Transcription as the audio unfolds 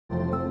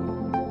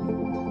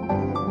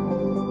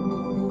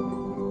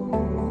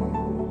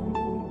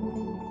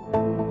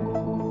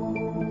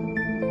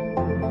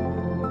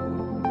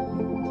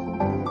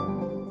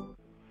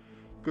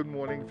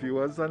morning,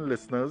 viewers and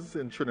listeners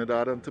in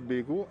Trinidad and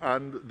Tobago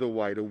and the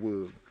wider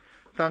world.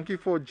 Thank you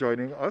for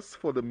joining us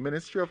for the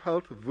Ministry of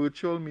Health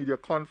virtual media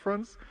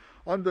conference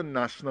on the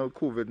national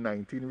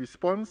COVID-19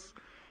 response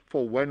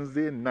for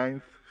Wednesday,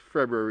 9th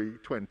February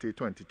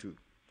 2022.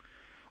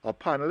 Our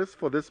panelists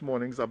for this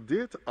morning's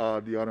update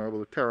are the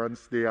Honorable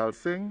Terence Dayal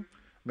Singh,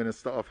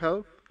 Minister of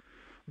Health,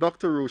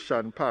 Dr.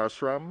 Roshan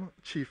Parasram,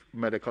 Chief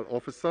Medical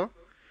Officer,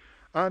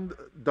 and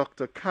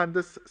Dr.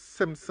 Candace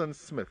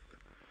Simpson-Smith,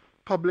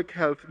 Public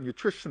Health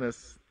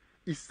Nutritionist,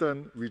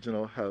 Eastern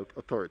Regional Health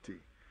Authority.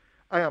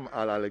 I am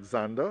Al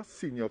Alexander,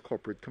 Senior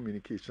Corporate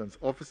Communications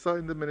Officer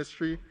in the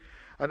Ministry,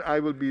 and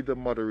I will be the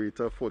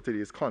moderator for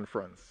today's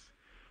conference.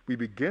 We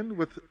begin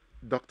with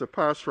Dr.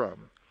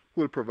 Parasram,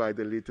 who will provide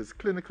the latest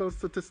clinical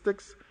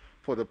statistics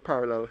for the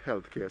parallel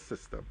healthcare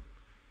system.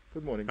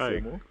 Good morning, Hi.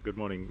 CMO. Good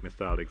morning,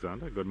 Mr.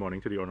 Alexander. Good morning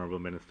to the Honourable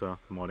Minister.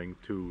 Morning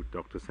to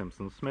Dr.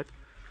 Simpson-Smith.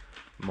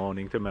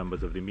 Morning to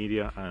members of the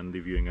media and the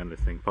viewing and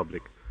listening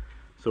public.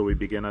 So we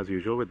begin as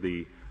usual with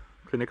the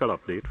clinical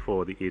update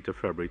for the 8th of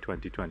February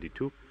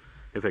 2022.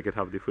 If I could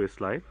have the first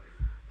slide.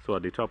 So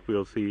at the top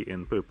we'll see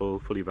in purple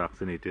fully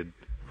vaccinated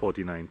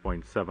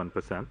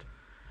 49.7%.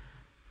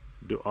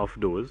 Of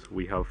those,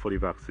 we have fully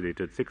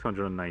vaccinated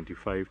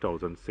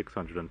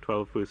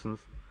 695,612 persons,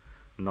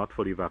 not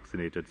fully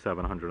vaccinated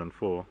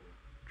 704,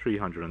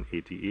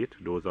 388.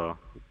 Those are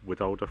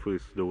without a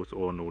first dose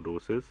or no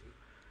doses.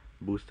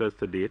 Boosters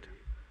to date,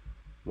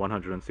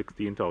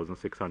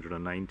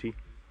 116,690.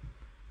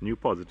 New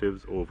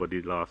positives over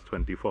the last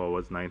 24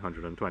 hours,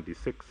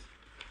 926.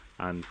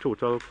 And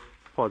total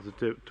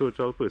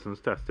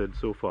persons tested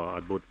so far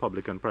at both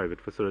public and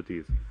private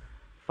facilities,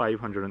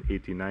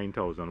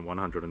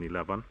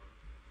 589,111.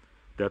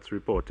 Deaths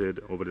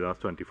reported over the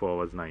last 24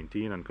 hours,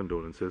 19, and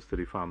condolences to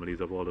the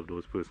families of all of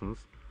those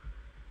persons.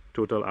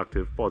 Total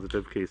active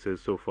positive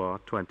cases so far,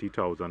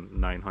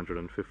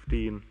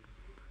 20,915,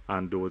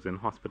 and those in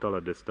hospital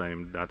at this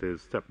time, that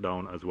is step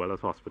down as well as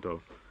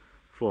hospital,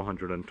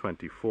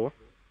 424.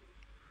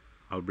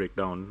 I'll break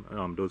down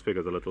those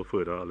figures a little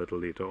further a little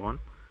later on.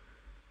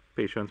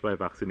 Patients by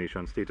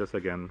vaccination status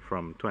again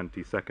from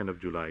 22nd of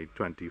July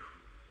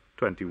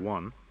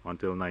 2021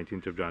 until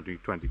 19th of January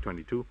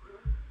 2022.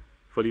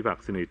 Fully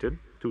vaccinated,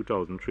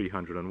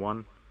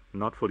 2,301.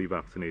 Not fully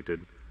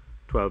vaccinated,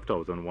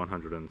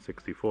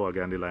 12,164.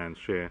 Again, the lion's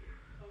share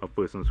of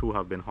persons who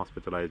have been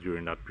hospitalized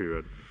during that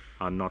period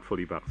are not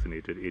fully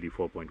vaccinated,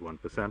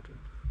 84.1%.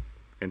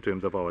 In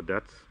terms of our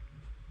deaths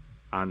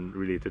and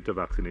related to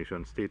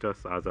vaccination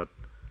status, as at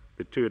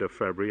the 3rd of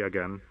February,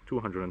 again,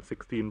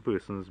 216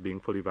 persons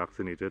being fully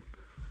vaccinated,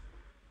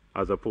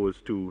 as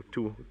opposed to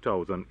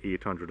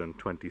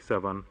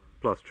 2,827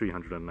 plus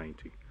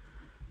 390.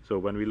 So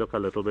when we look a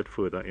little bit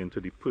further into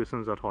the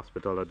persons at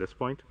hospital at this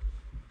point,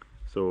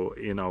 so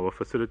in our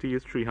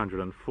facilities,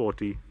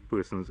 340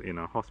 persons in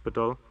a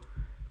hospital.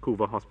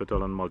 Couva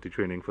Hospital and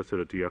Multi-Training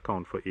Facility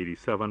account for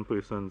 87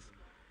 persons,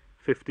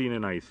 15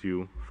 in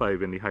ICU,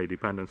 5 in the High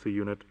Dependency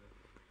Unit.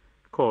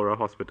 Cora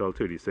Hospital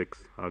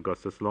 36,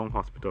 Augustus Long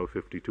Hospital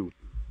 52,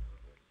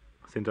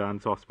 St.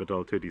 Anne's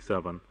Hospital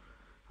 37,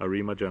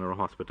 Arima General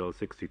Hospital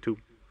 62,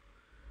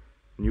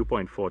 New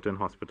Point Fortin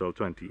Hospital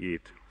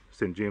 28,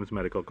 St. James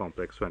Medical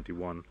Complex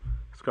 21,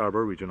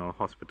 Scarborough Regional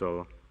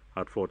Hospital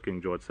at Fort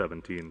King George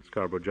 17,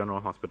 Scarborough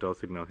General Hospital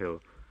Signal Hill,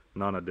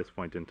 none at this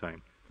point in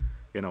time.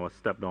 In our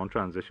step-down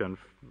transition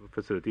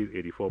facilities,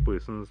 84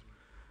 persons,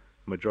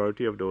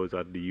 majority of those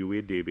at the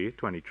UA Debe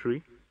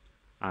 23,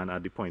 and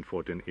at the Point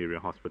Fortin Area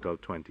Hospital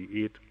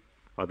 28.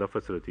 Other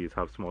facilities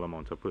have small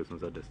amounts of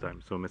persons at this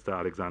time. So Mr.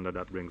 Alexander,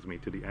 that brings me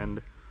to the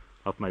end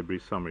of my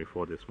brief summary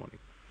for this morning.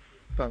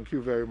 Thank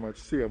you very much,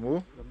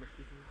 CMO.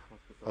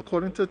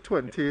 According to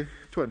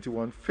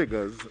 2021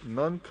 figures,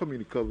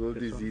 non-communicable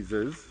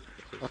diseases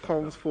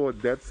accounts for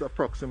deaths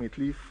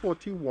approximately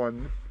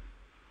 41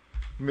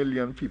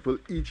 million people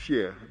each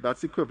year.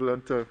 That's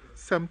equivalent to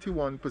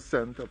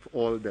 71% of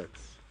all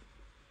deaths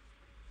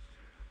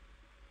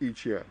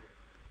each year.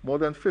 More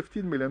than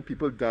 15 million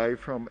people die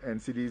from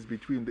NCDs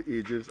between the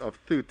ages of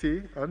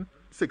 30 and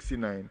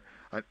 69,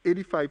 and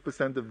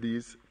 85% of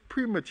these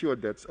premature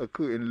deaths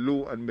occur in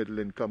low and middle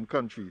income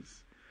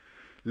countries.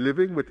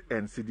 Living with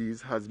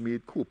NCDs has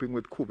made coping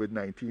with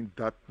COVID-19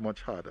 that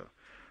much harder.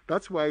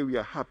 That's why we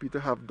are happy to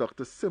have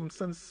Dr.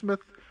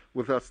 Simpson-Smith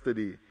with us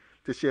today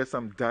to share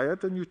some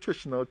diet and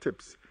nutritional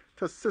tips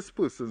to assist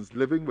persons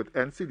living with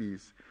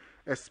NCDs,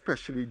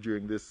 especially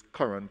during this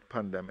current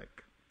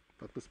pandemic.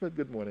 Dr. Smith,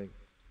 good morning.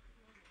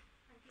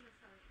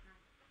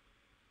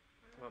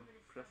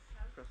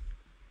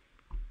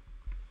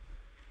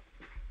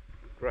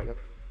 Right.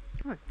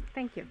 Oh,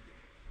 thank you.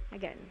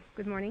 Again,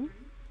 good morning.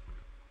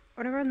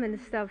 Honourable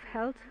Minister of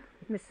Health,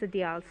 Mr.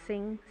 Dayal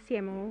Singh,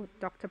 CMO,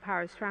 Dr.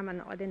 Parasram,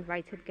 and other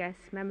invited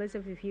guests, members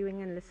of the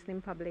viewing and listening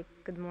public,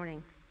 good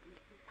morning.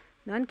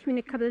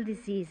 Non-communicable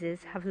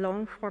diseases have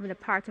long formed a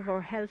part of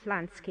our health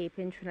landscape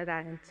in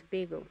Trinidad and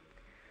Tobago.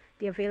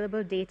 The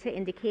available data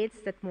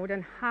indicates that more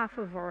than half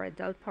of our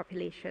adult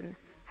population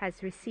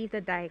has received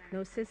a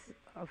diagnosis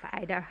of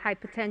either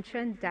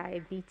hypertension,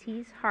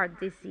 diabetes, heart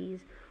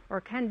disease, or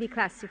can be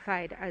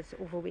classified as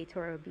overweight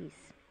or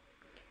obese.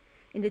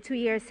 In the 2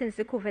 years since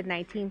the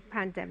COVID-19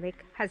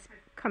 pandemic has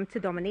come to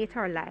dominate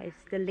our lives,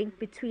 the link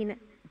between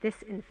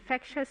this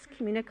infectious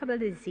communicable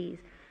disease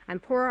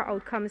and poorer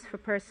outcomes for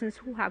persons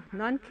who have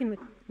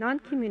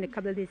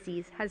non-communicable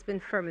disease has been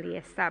firmly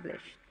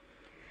established.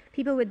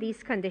 People with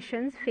these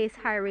conditions face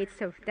higher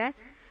rates of death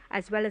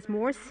as well as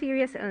more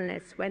serious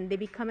illness when they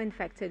become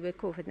infected with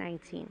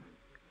COVID-19.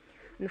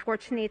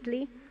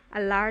 Unfortunately,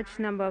 a large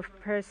number of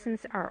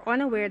persons are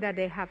unaware that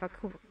they have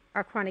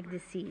a chronic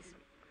disease.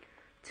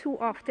 Too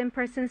often,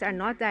 persons are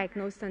not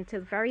diagnosed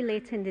until very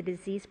late in the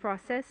disease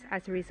process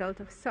as a result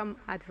of some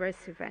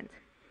adverse event.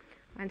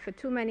 And for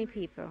too many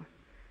people,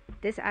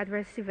 this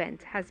adverse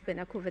event has been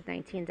a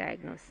COVID-19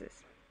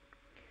 diagnosis.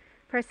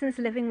 Persons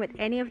living with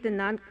any of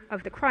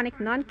the chronic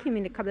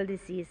non-communicable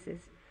diseases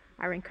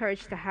are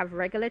encouraged to have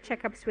regular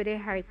checkups with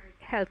their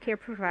healthcare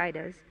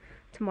providers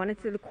to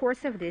monitor the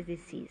course of their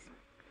disease.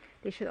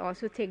 They should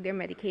also take their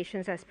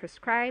medications as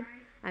prescribed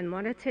and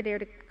monitor their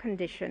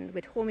condition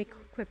with home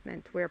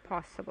equipment where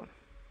possible.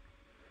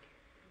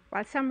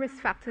 While some risk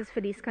factors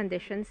for these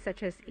conditions,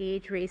 such as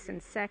age, race,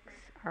 and sex,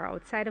 are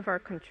outside of our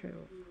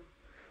control,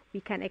 we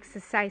can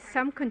exercise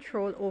some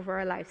control over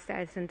our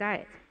lifestyles and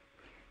diet.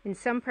 In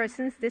some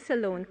persons, this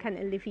alone can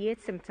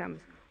alleviate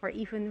symptoms or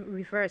even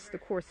reverse the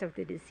course of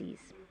the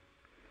disease.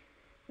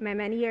 In my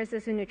many years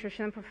as a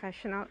nutrition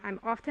professional, I'm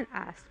often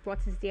asked, what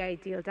is the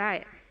ideal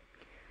diet?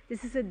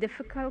 This is a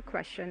difficult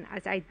question,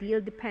 as ideal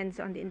depends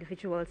on the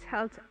individual's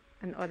health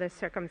and other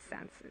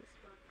circumstances.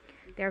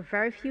 There are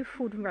very few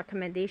food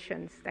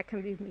recommendations that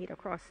can be made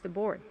across the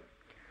board.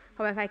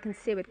 However, I can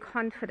say with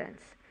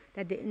confidence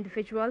that the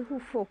individual who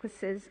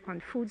focuses on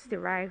foods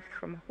derived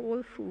from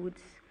whole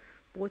foods,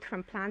 both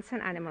from plants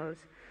and animals,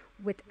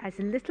 with as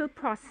little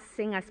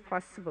processing as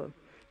possible,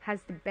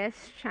 has the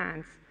best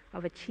chance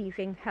of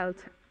achieving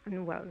health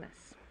and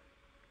wellness.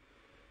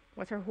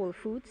 What are whole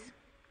foods?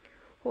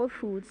 Whole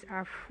foods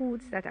are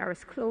foods that are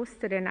as close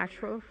to their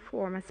natural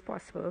form as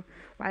possible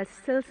while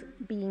still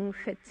being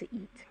fit to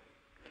eat.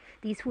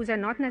 These foods are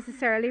not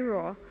necessarily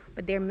raw,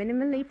 but they're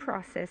minimally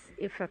processed,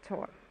 if at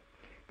all.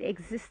 They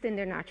exist in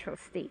their natural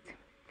state.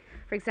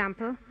 For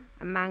example,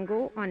 a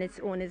mango on its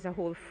own is a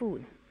whole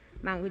food.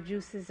 Mango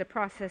juice is a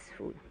processed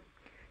food.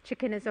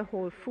 Chicken is a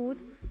whole food,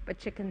 but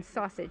chicken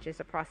sausage is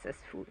a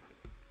processed food.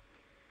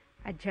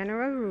 A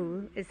general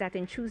rule is that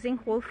in choosing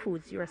whole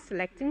foods, you are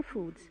selecting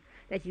foods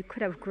that you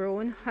could have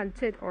grown,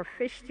 hunted, or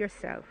fished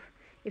yourself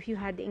if you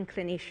had the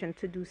inclination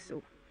to do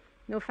so.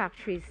 No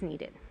factory is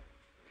needed.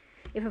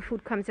 If a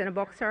food comes in a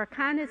box or a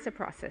can, it's a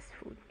processed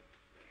food.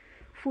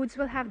 Foods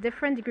will have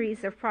different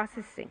degrees of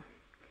processing.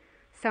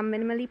 Some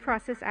minimally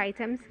processed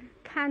items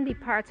can be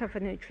part of a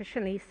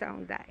nutritionally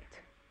sound diet.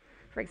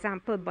 For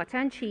example, butter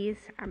and cheese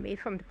are made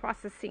from the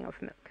processing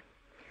of milk.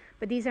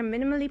 But these are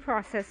minimally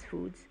processed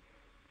foods,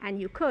 and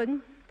you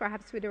could,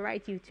 perhaps with the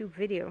right YouTube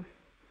video,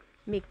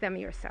 make them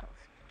yourselves.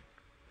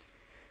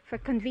 For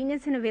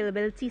convenience and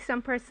availability,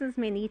 some persons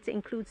may need to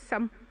include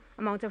some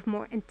amount of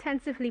more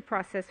intensively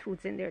processed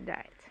foods in their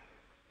diet.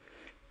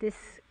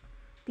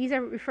 These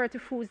are referred to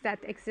foods that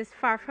exist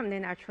far from their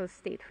natural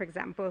state, for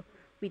example,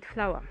 wheat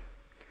flour.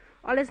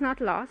 All is not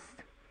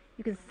lost.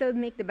 You can still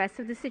make the best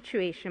of the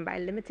situation by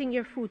limiting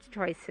your food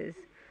choices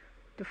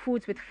to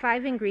foods with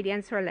 5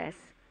 ingredients or less,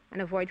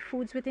 and avoid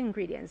foods with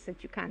ingredients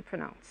that you can't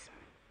pronounce.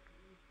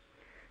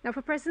 Now,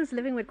 for persons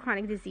living with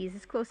chronic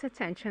diseases, close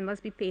attention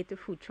must be paid to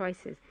food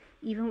choices,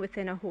 even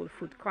within a whole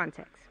food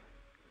context.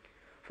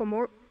 For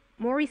more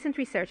recent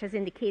research has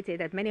indicated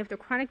that many of the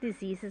chronic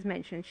diseases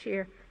mentioned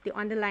share the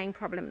underlying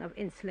problem of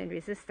insulin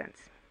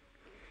resistance.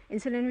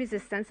 Insulin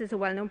resistance is a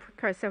well-known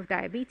precursor of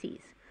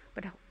diabetes,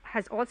 but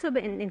has also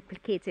been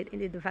implicated in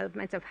the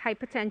development of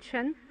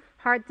hypertension,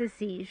 heart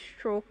disease,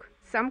 stroke,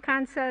 some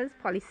cancers,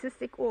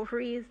 polycystic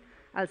ovaries,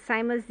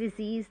 Alzheimer's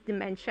disease,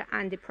 dementia,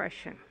 and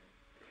depression.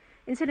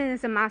 Insulin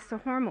is a master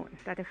hormone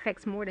that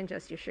affects more than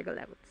just your sugar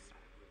levels.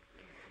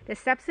 The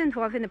steps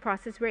involved in the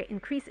process where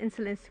increased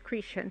insulin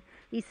secretion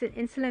leads to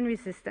insulin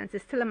resistance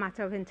is still a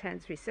matter of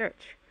intense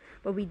research.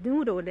 But we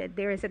do know that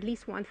there is at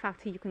least one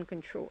factor you can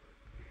control: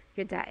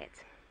 your diet.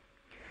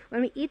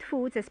 When we eat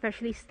foods,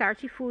 especially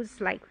starchy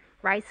foods like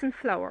rice and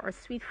flour, or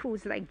sweet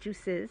foods like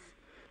juices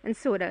and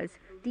sodas,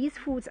 these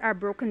foods are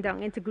broken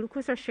down into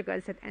glucose or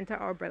sugars that enter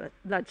our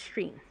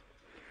bloodstream.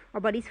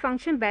 Our bodies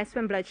function best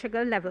when blood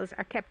sugar levels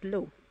are kept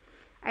low.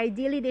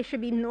 Ideally, there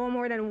should be no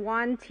more than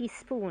 1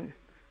 teaspoon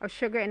of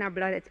sugar in our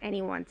blood at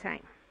any one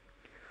time.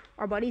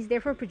 Our bodies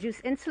therefore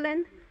produce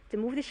insulin to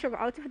move the sugar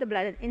out of the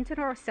blood and into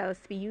our cells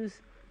to be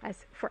used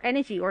for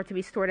energy or to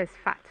be stored as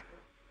fat.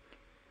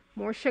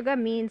 More sugar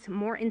means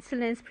more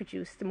insulin is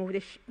produced to move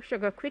the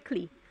sugar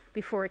quickly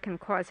before it can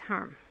cause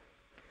harm.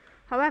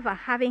 However,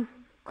 having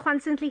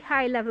constantly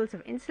high levels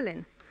of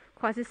insulin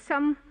causes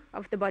some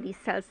of the body's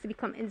cells to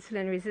become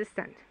insulin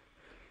resistant.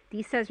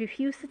 These cells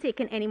refuse to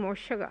take in any more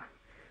sugar.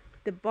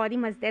 The body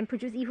must then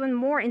produce even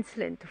more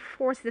insulin to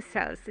force the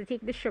cells to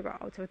take the sugar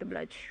out of the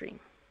bloodstream.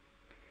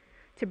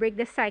 To break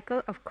the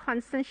cycle of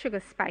constant sugar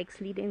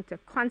spikes leading to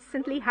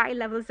constantly high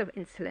levels of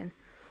insulin,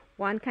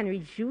 one can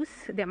reduce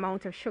the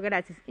amount of sugar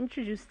that is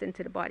introduced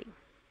into the body.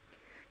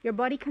 Your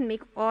body can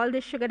make all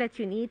the sugar that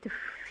you need to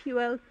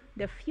fuel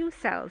the few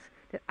cells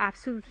that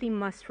absolutely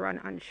must run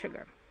on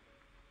sugar.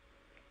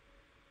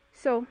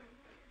 So,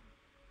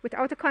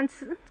 without a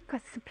constant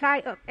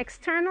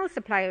external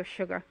supply of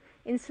sugar,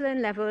 insulin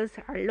levels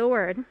are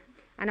lowered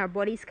and our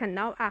bodies can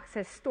now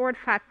access stored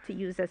fat to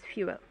use as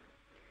fuel.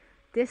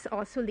 This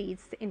also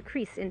leads to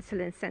increased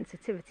insulin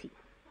sensitivity.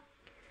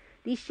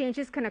 These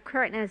changes can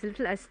occur in as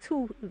little as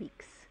 2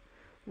 weeks.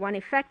 One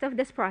effect of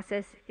this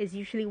process is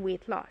usually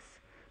weight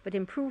loss, but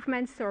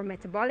improvements to our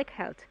metabolic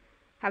health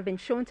have been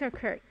shown to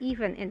occur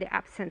even in the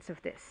absence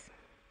of this.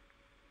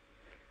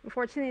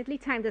 Unfortunately,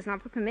 time does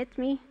not permit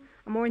me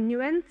a more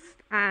nuanced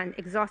and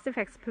exhaustive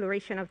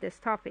exploration of this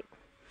topic,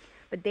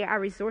 but there are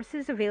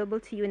resources available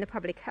to you in the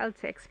public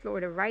health to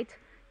explore the right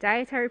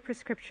dietary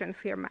prescription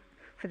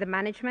for the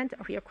management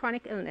of your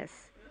chronic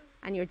illness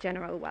and your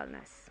general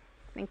wellness.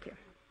 Thank you.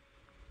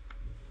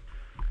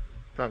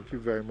 Thank you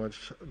very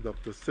much,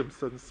 Dr.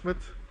 Simpson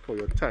Smith, for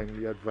your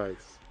timely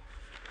advice.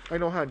 I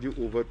now hand you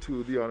over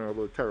to the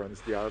Honorable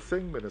Terence Dayal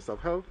Singh, Minister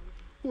of Health,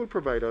 who will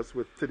provide us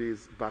with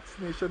today's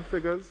vaccination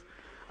figures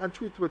and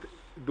treat with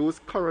those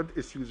current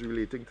issues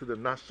relating to the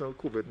national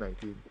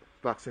COVID-19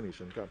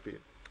 vaccination campaign.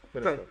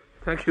 Minister.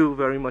 Thank you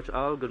very much,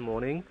 Al. Good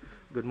morning.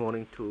 Good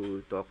morning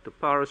to Dr.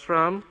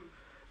 Parasram,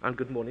 and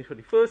good morning for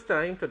the first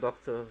time to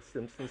Dr.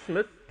 Simpson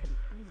Smith.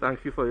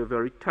 Thank you for your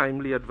very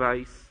timely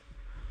advice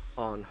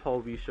on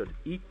how we should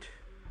eat.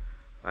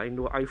 I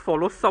know I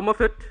follow some of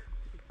it,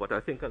 but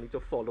I think I need to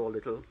follow a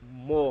little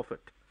more of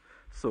it.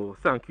 So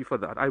thank you for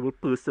that. I will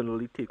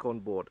personally take on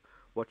board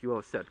what you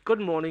have said. Good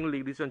morning,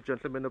 ladies and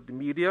gentlemen of the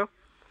media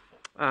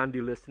and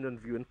the listening and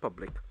viewing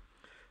public.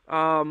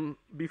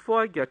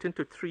 Before I get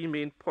into 3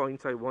 main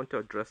points I want to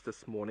address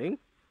this morning,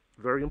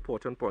 very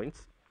important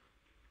points,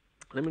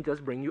 let me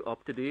just bring you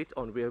up to date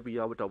on where we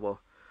are with our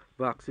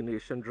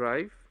vaccination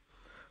drive.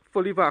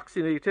 Fully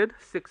vaccinated,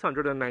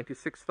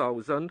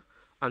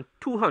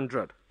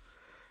 696,200.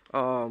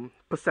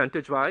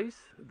 Percentage-wise,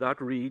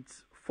 that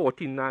reads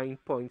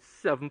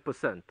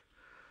 49.7%.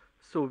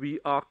 So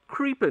we are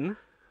creeping,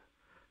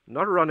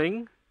 not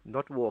running,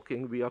 not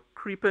walking, we are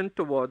creeping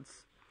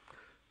towards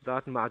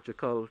that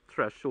magical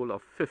threshold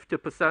of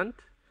 50%.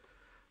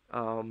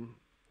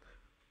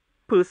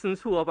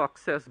 Persons who have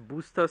accessed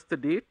boosters to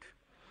date,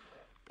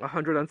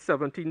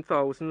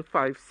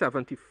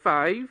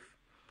 117,575.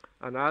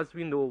 And as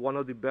we know, one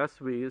of the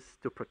best ways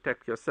to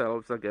protect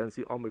yourselves against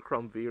the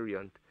Omicron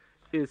variant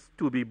is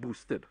to be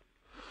boosted.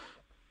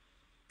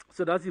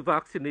 So that's the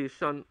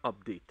vaccination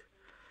update.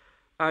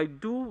 I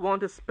do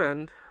want to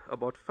spend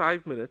about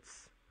 5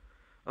 minutes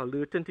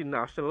alerting the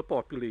national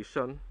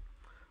population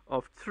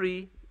of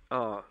 3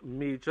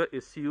 major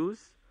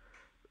issues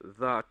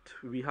that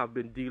we have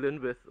been dealing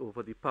with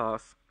over the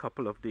past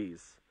couple of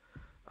days,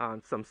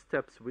 and some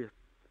steps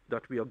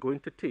that we are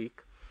going to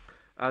take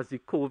as the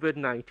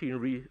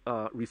COVID-19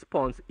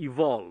 response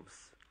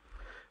evolves.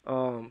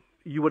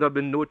 You would have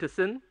been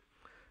noticing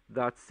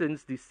that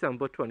since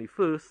December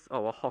 21st,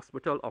 our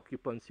hospital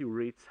occupancy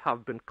rates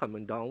have been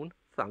coming down,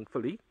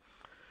 thankfully.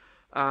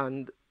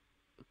 And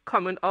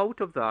coming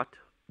out of that,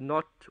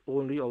 not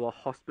only our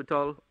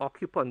hospital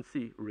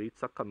occupancy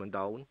rates are coming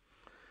down,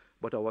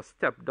 but our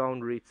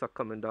step-down rates are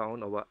coming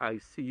down, our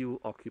ICU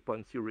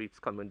occupancy rates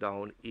coming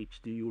down,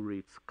 HDU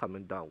rates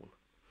coming down.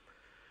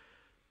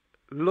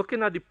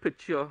 Looking at the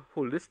picture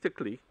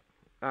holistically,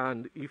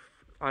 and if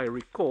I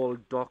recall,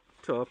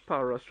 Dr.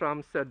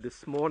 Parasram said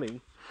this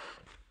morning,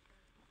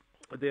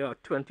 there are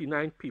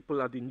 29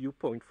 people at the New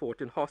Point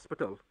Fortin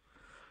Hospital.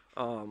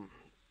 And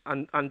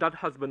that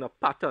has been a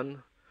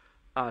pattern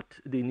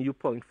at the New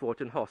Point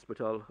Fortin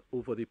Hospital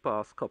over the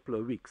past couple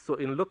of weeks. So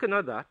in looking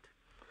at that,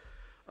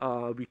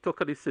 we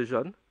took a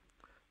decision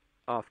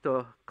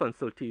after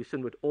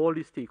consultation with all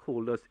the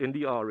stakeholders in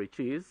the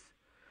RHAs,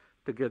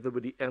 together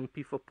with the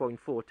MP for Point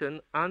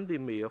Fortin and the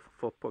Mayor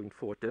for Point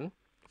Fortin,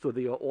 so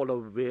they are all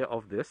aware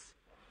of this,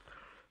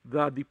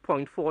 that the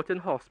Point Fortin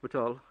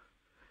Hospital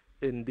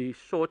in the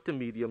short to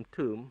medium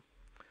term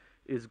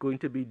is going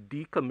to be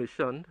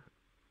decommissioned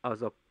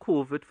as a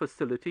COVID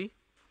facility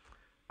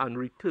and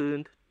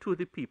returned to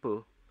the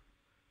people,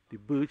 the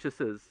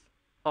Burgesses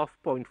of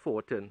Point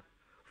Fortin,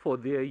 for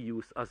their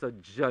use as a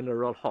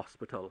general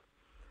hospital.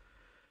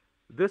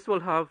 This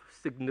will have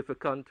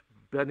significant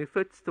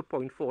benefits to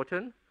Point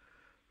Fortin,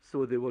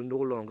 so they will no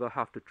longer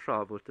have to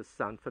travel to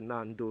San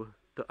Fernando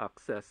to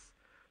access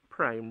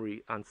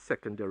primary and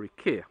secondary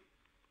care.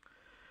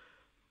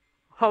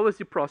 How is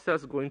the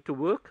process going to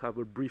work? I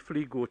will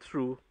briefly go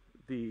through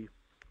the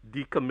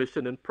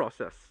decommissioning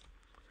process.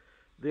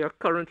 There are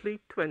currently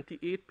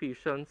 28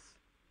 patients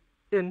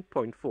in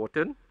Point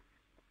Fortin.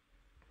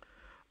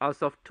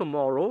 As of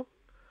tomorrow,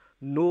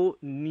 no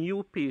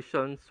new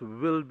patients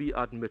will be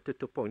admitted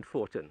to Point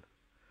Fortin.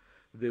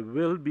 They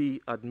will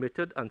be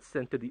admitted and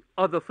sent to the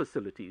other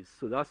facilities.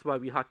 So that's why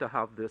we had to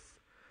have this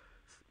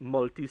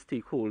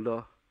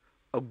multi-stakeholder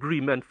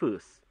agreement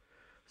first.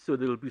 So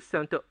they will be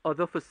sent to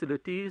other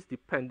facilities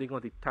depending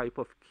on the type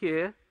of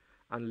care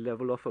and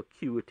level of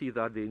acuity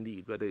that they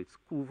need, whether it's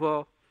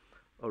Couva,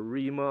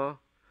 Arima,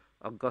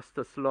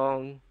 Augustus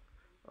Long,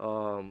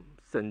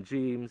 St.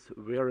 James,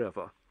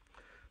 wherever.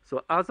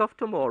 So as of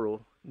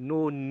tomorrow,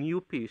 no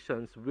new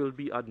patients will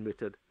be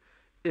admitted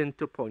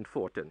into Point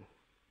Fortin.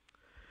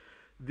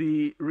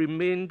 The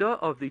remainder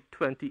of the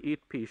 28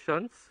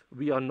 patients,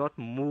 we are not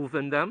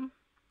moving them.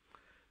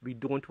 We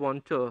don't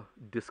want to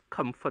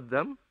discomfort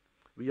them.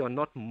 We are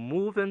not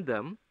moving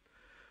them.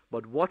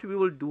 But what we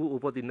will do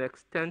over the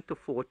next 10 to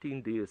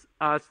 14 days,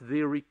 as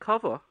they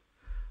recover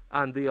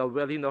and they are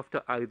well enough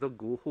to either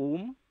go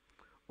home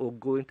or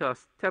go into a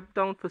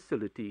step-down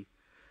facility,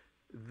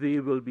 they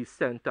will be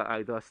sent to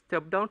either a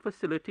step-down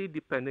facility,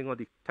 depending on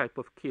the type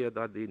of care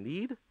that they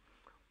need,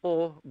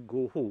 or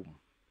go home.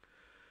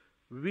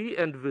 We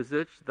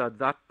envisage that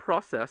that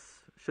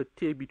process should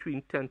take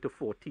between 10 to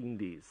 14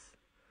 days.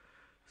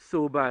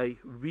 So by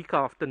week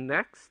after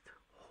next,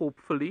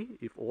 hopefully,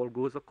 if all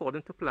goes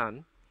according to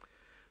plan,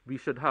 we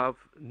should have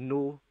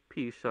no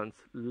patients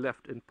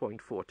left in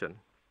Point Fortin.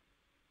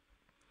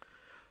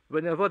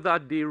 Whenever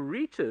that day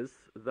reaches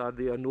that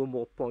there are no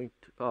more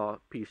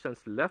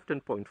patients left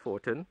in Point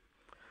Fortin,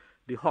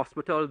 the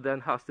hospital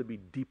then has to be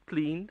deep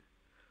cleaned,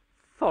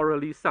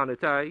 thoroughly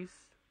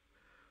sanitized,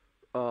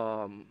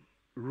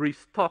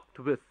 restocked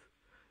with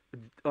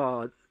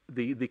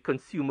the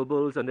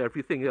consumables and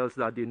everything else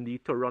that they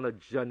need to run a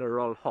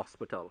general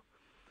hospital.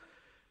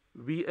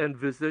 We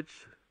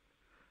envisage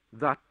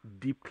that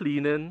deep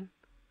cleaning,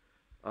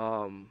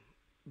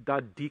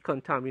 that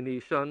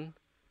decontamination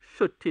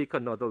should take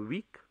another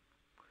week.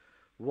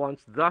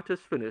 Once that is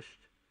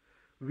finished,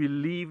 we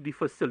leave the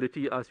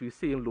facility, as we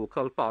say in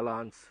local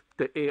parlance,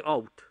 to air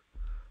out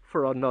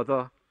for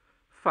another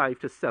 5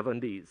 to 7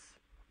 days.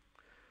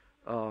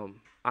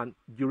 And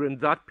during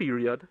that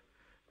period,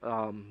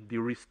 the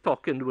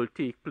restocking will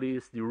take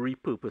place, the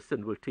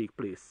repurposing will take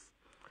place.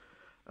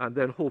 And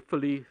then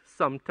hopefully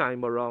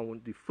sometime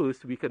around the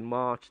first week in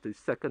March, the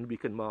second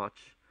week in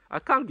March, I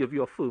can't give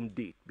you a firm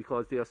date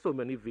because there are so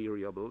many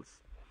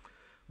variables,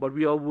 but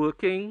we are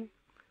working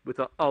with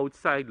an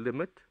outside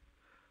limit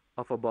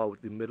of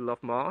about the middle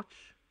of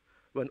March,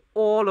 when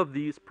all of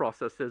these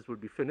processes will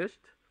be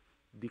finished: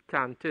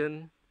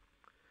 decanting,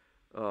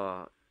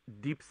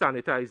 deep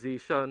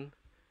sanitization,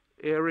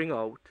 airing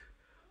out,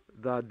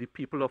 that the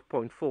people of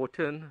Point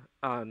Fortin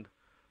and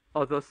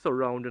other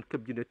surrounding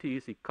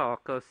communities,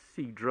 Icarcus,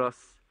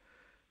 Cedrus,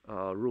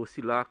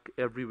 Rosilac,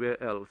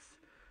 everywhere else,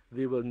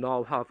 they will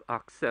now have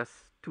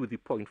access to the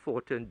Point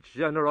Fortin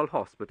General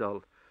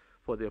Hospital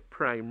for their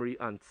primary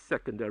and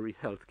secondary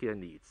healthcare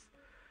needs.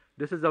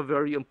 This is a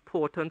very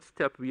important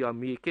step we are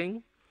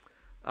making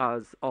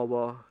as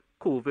our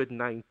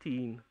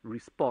COVID-19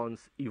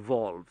 response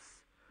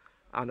evolves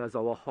and as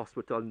our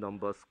hospital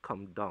numbers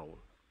come down.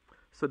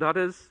 So that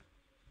is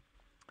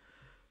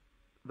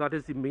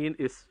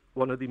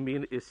one of the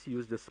main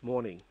issues this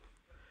morning.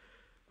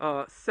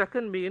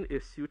 Second main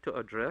issue to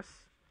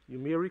address, you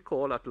may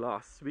recall at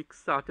last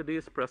week's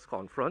Saturday's press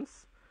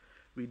conference,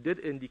 we did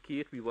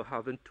indicate we were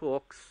having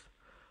talks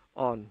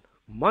on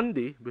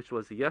Monday, which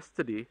was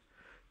yesterday,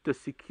 to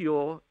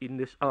secure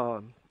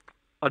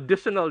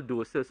additional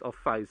doses of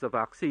Pfizer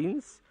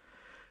vaccines,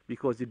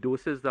 because the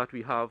doses that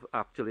we have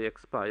actually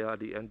expire at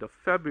the end of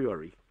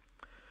February.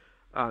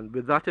 And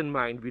with that in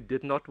mind, we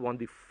did not want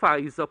the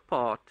Pfizer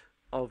part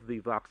of the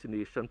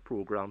vaccination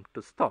program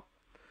to stop,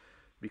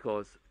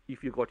 because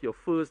if you got your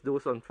first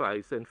dose on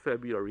Pfizer in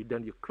February,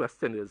 then your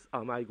question is,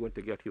 am I going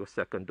to get your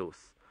second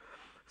dose?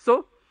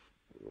 So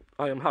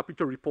I am happy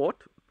to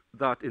report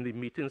that in the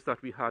meetings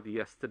that we had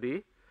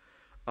yesterday,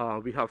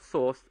 we have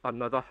sourced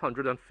another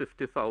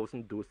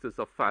 150,000 doses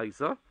of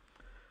Pfizer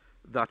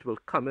that will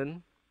come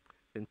in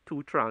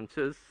 2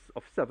 tranches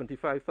of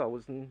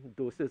 75,000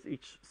 doses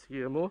each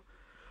CMO.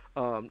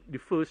 The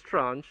first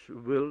tranche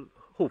will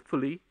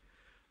hopefully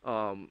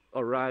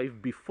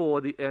arrive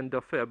before the end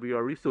of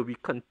February, so we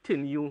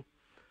continue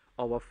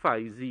our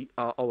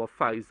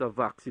Pfizer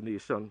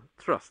vaccination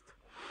thrust.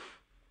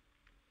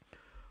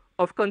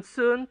 Of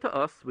concern to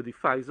us with the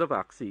Pfizer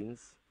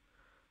vaccines,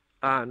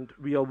 and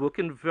we are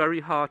working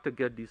very hard to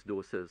get these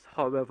doses.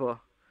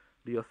 However,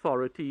 the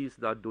authorities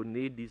that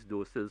donate these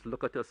doses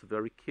look at us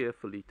very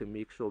carefully to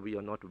make sure we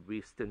are not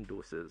wasting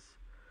doses.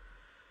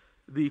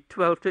 The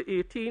 12 to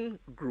 18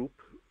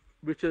 group,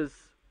 which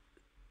is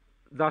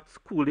that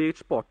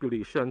school-age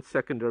population,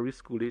 secondary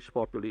school-age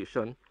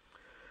population,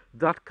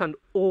 that can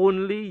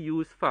only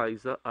use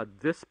Pfizer at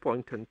this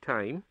point in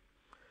time,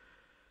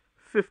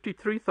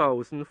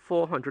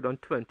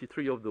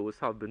 53,423 of those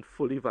have been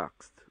fully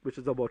vaxxed, which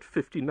is about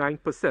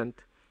 59%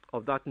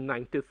 of that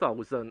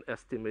 90,000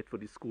 estimate for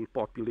the school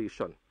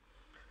population.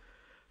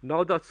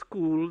 Now that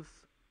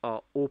schools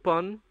are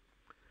open,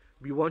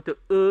 we want to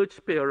urge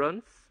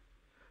parents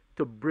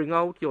to bring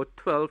out your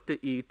 12 to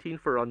 18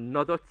 for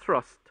another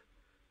thrust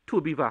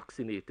to be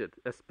vaccinated,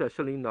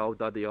 especially now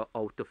that they are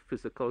out of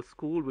physical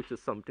school, which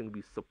is something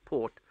we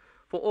support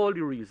for all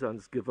the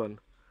reasons given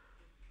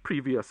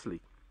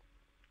previously.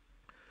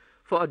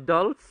 For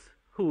adults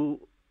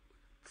who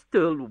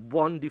still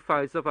want the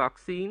Pfizer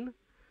vaccine,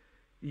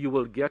 you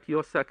will get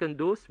your second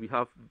dose. We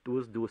have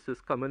those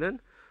doses coming in.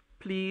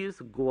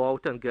 Please go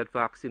out and get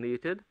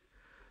vaccinated.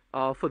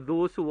 For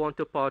those who want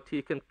to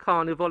partake in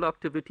carnival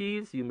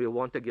activities, you may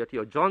want to get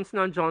your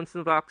Johnson &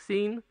 Johnson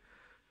vaccine.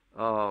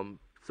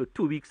 So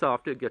 2 weeks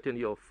after getting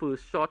your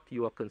first shot,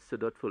 you are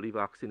considered fully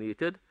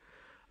vaccinated.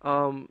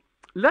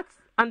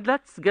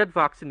 Let's get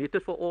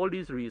vaccinated for all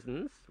these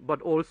reasons,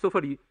 but also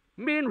for the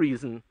main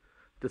reason,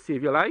 to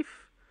save your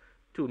life,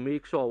 to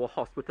make sure our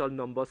hospital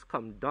numbers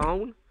come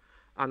down.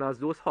 And as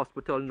those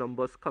hospital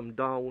numbers come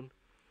down,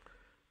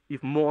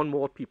 if more and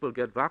more people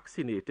get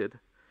vaccinated,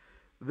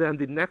 then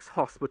the next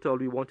hospital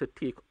we want to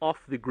take off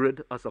the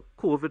grid as a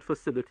COVID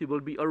facility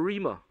will be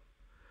Arima.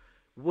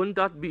 Wouldn't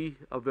that be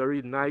a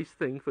very nice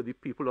thing for the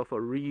people of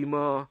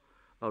Arima,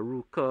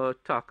 Arouca,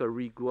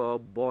 Tacarigua,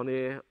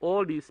 Bonaire,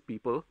 all these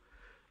people,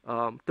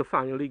 to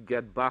finally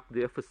get back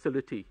their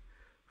facility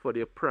for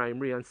their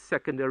primary and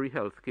secondary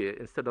health care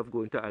instead of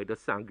going to either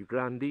Sangre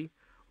Grande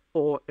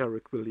or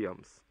Eric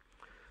Williams.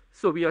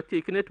 So we are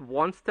taking it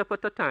one step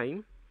at a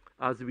time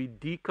as we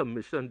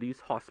decommission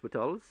these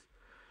hospitals.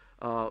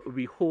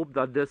 We hope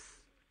that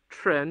this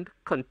trend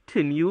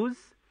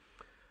continues.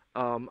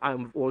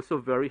 I'm also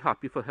very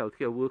happy for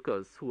healthcare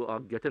workers who are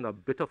getting a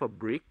bit of a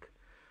break.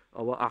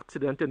 Our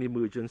accident and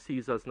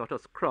emergencies are not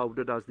as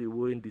crowded as they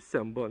were in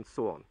December and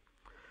so on.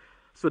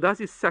 So that's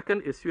the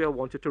second issue I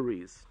wanted to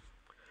raise.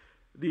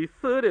 The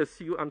third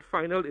issue and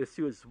final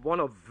issue is one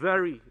of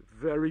very,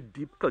 very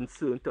deep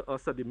concern to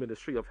us at the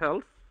Ministry of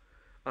Health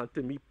and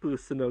to me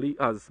personally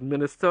as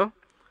minister,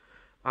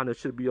 and it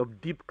should be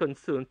of deep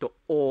concern to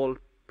all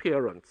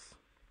parents.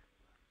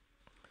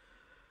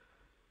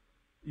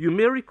 You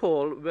may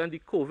recall when the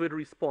COVID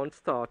response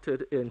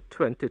started in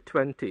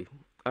 2020,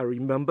 I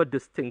remember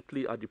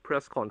distinctly at the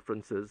press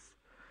conferences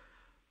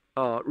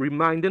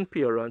reminding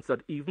parents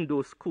that even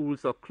though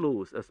schools are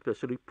closed,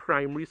 especially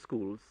primary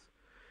schools,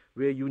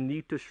 where you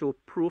need to show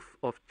proof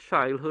of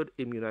childhood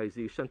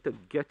immunization to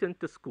get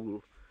into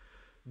school,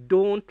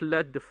 don't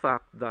let the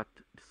fact that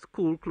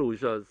school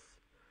closures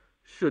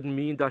should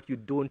mean that you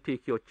don't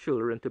take your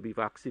children to be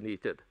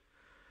vaccinated.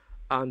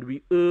 And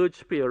we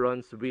urge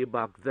parents way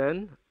back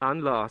then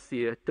and last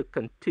year to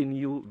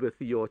continue with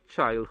your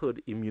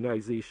childhood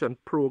immunization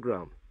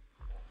program.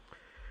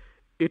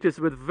 It is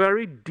with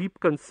very deep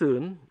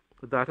concern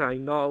that I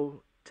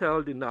now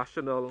tell the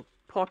national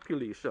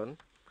population,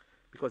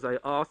 because I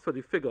asked for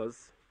the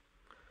figures,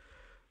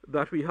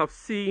 that we have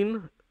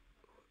seen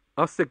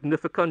a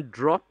significant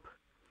drop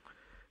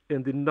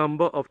in the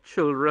number of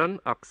children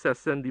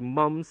accessing the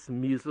mumps,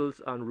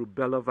 measles, and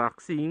rubella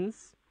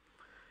vaccines.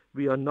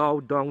 We are now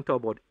down to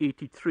about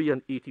 83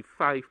 and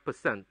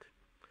 85%,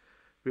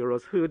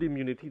 whereas herd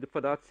immunity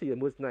for that same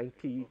was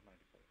 95%.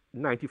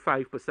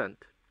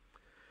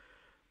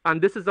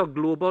 And this is a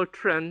global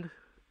trend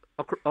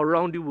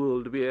around the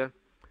world where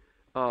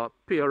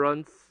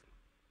parents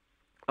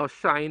are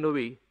shying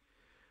away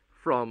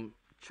from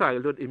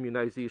childhood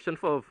immunization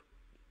for a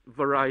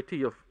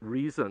variety of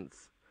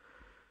reasons.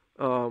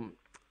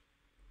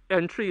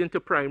 Entry into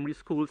primary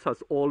schools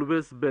has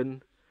always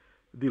been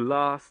the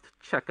last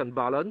check and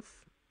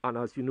balance, and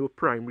as you know,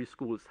 primary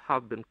schools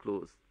have been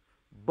closed.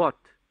 But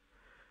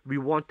we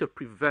want to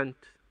prevent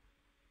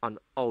an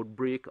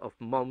outbreak of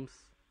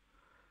mumps,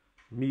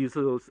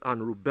 measles,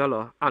 and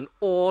rubella, and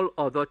all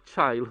other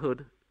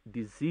childhood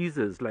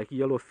diseases like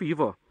yellow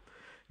fever.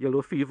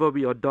 Yellow fever,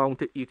 we are down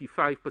to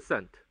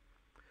 85%.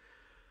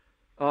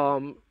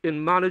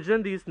 In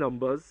managing these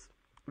numbers,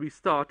 we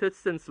started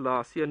since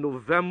last year,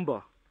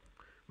 November,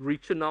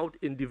 reaching out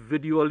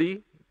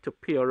individually to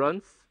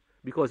parents,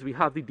 because we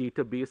have the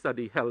database at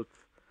the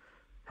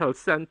health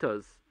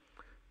centers,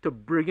 to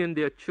bring in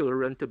their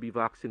children to be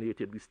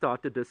vaccinated. We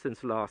started this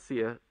since last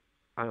year,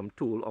 I am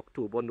told,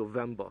 October,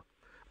 November,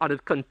 and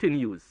it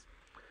continues.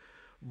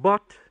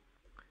 But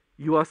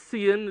you are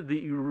seeing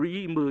the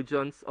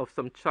re-emergence of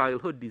some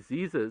childhood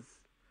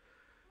diseases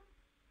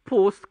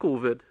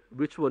post-COVID,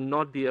 which were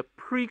not there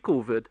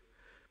pre-COVID,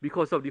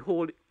 because of the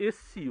whole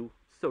issue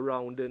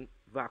surrounding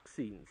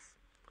vaccines.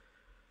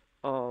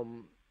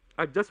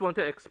 I just want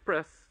to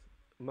express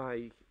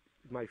my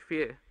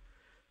fear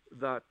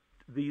that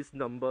these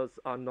numbers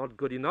are not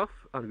good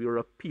enough, and we are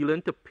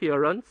appealing to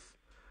parents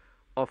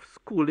of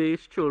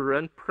school-age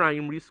children,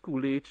 primary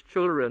school-age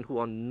children who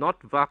are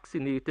not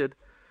vaccinated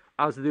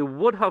as they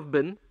would have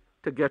been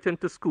to get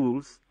into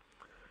schools,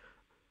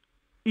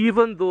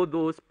 even though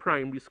those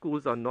primary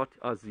schools are not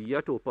as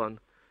yet open.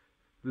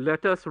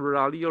 Let us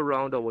rally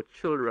around our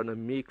children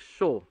and make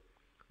sure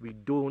we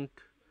don't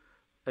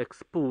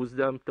expose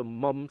them to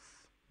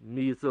mumps,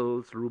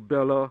 measles,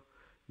 rubella,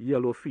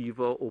 yellow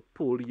fever, or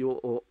polio,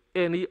 or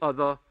any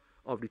other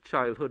of the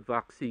childhood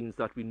vaccines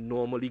that we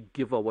normally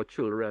give our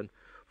children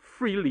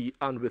freely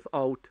and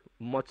without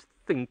much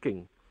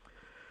thinking.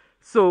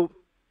 So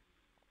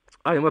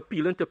I am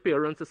appealing to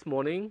parents this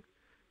morning,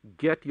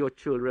 get your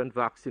children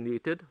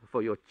vaccinated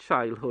for your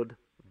childhood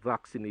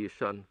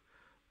vaccination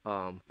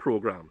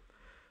program.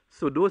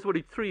 So those were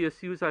the three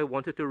issues I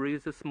wanted to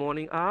raise this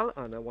morning, Al,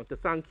 and I want to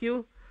thank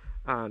you.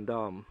 And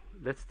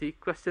let's take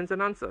questions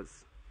and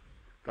answers.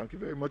 Thank you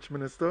very much,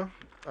 Minister.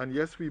 And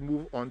yes, we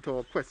move on to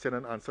our question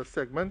and answer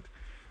segment,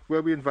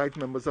 where we invite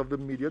members of the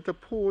media to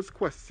pose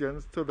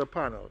questions to the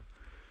panel.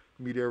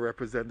 Media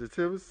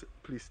representatives,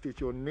 please state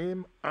your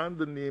name and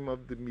the name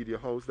of the media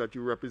house that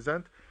you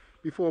represent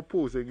before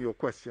posing your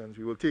questions.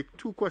 We will take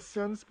 2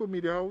 questions per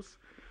media house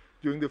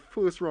during the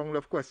first round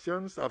of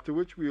questions, after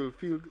which we will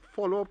field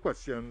follow-up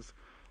questions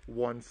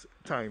once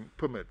time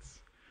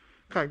permits.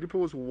 Kindly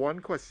pose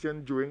 1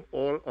 question during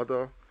all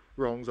other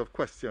rounds of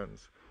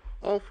questions.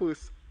 Our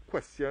first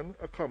question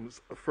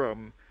comes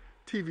from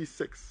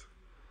TV6.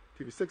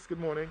 TV6, good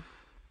morning.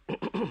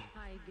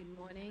 Hi, good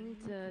morning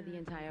to the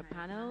entire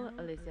panel.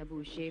 Alicia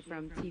Boucher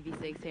from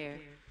TV6 here.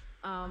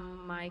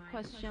 My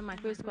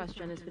first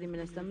question is for the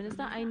Minister.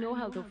 Minister, I know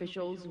health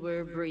officials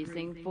were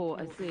bracing for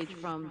a surge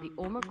from the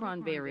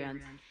Omicron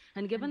variant.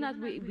 And given that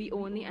we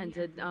only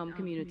entered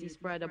community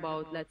spread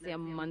about, let's say, a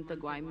month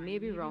ago, I may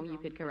be wrong, you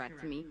could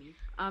correct me.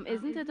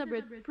 Isn't it a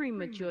bit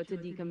premature to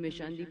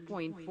decommission the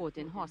Point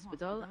Fortin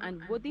Hospital?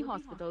 And would the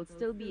hospital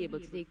still be able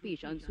to take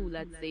patients who,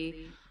 let's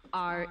say,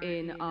 are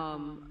in,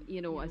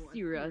 a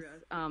serious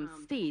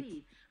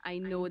state? I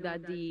know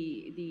that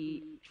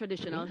the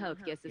traditional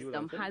healthcare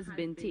system has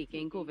been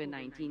taking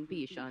COVID-19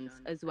 patients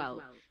as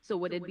well. So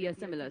would it be a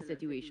similar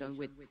situation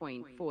with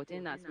Point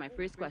Fortin? That's my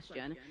first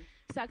question.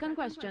 Second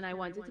question, I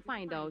wanted to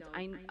find out,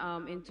 I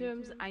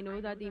know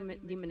that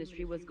the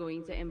ministry was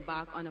going to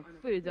embark on a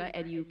further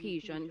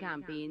education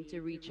campaign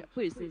to reach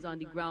persons on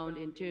the ground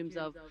in terms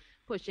of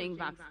pushing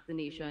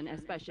vaccination,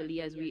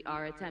 especially as we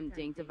are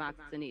attempting to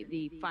vaccinate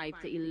the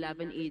 5 to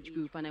 11 age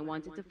group. And I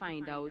wanted to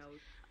find out,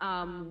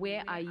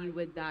 where are you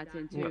with that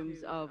in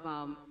terms of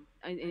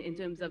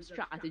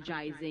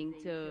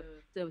strategizing to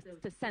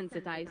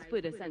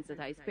further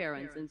sensitize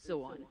parents and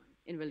so on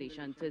in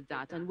relation to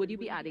that? And would you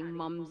be adding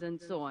mums and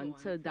so on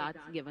to that,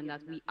 given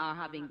that we are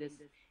having this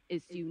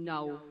issue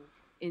now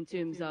in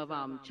terms of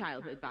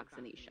childhood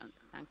vaccination?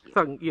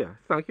 Thank you.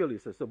 Thank you,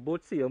 Lisa. So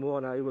both CMO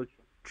and I will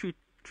treat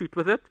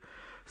with it.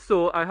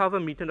 So I have a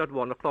meeting at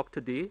 1 o'clock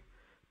today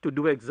to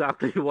do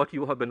exactly what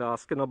you have been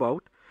asking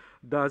about.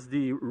 That's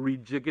the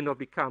rejigging of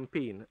the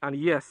campaign. And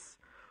yes,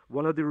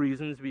 one of the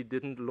reasons we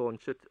didn't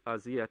launch it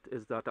as yet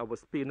is that I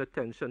was paying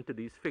attention to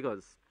these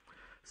figures.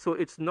 So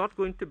it's not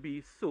going to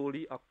be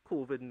solely a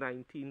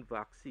COVID-19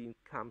 vaccine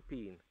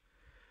campaign.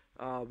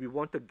 We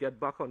want to get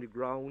back on the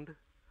ground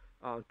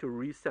to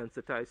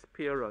resensitize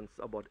parents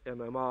about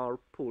MMR,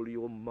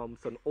 polio,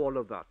 mumps, and all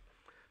of that.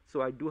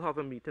 So I do have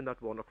a meeting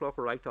at 1 o'clock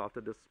right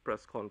after this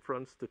press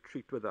conference to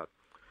treat with that.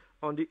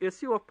 On the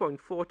issue of Point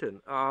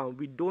Fortin,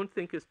 we don't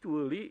think it's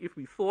too early. If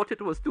we thought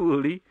it was too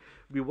early,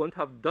 we wouldn't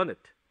have done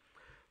it.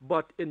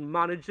 But in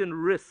managing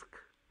risk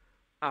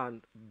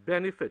and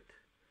benefit,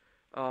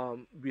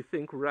 we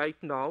think right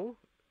now,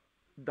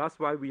 that's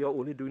why we are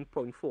only doing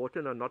Point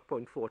Fortin and not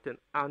Point Fortin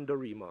and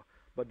Arima.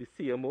 But the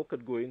CMO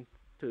could go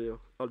into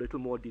a little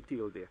more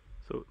detail there.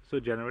 So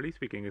generally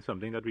speaking, it's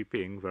something that we're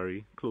paying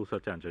very close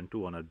attention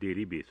to on a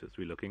daily basis.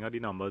 We're looking at the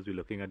numbers, we're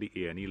looking at the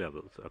A&E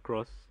levels.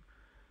 Across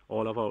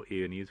all of our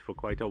A&Es for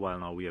quite a while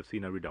now, we have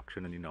seen a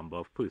reduction in the number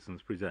of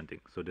persons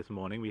presenting. So this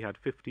morning we had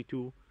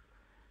 52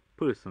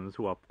 persons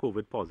who are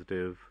COVID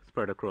positive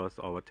spread across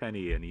our 10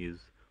 A&Es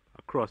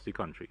across the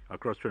country,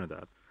 across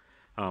Trinidad.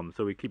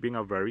 So we're keeping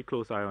a very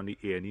close eye on the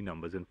A&E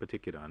numbers in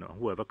particular. And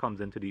whoever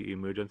comes into the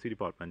emergency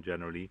department,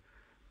 generally,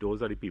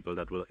 those are the people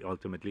that will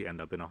ultimately end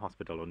up in a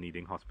hospital or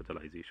needing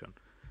hospitalization.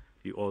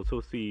 You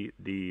also see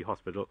the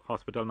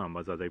hospital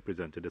numbers, as I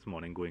presented this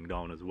morning, going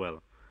down as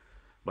well.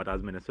 But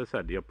as Minister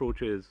said, the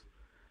approach is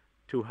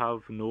to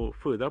have no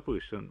further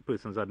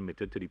persons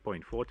admitted to the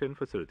Point Fortin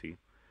facility.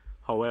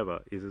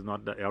 However, it is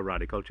not a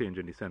radical change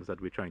in the sense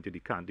that we're trying to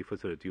decant the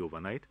facility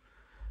overnight.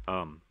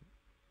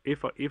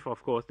 If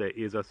of course, there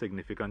is a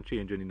significant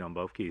change in the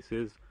number of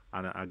cases,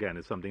 and again,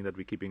 it's something that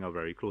we're keeping a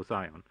very close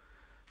eye on.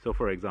 So,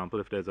 for example,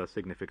 if there's a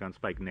significant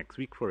spike next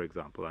week, for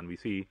example, and we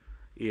see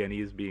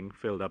A&Es being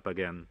filled up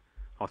again,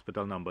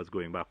 hospital numbers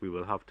going back, we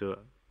will have to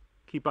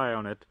keep eye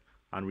on it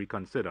and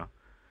reconsider.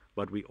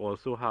 But we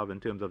also have, in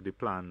terms of the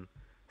plan,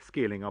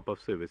 scaling up of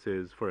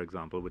services, for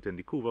example, within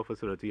the Couva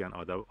facility and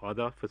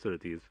other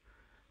facilities,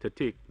 to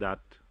take that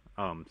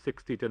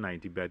 60 to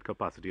 90 bed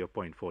capacity of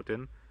Point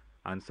Fortin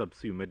and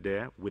subsume it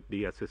there with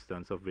the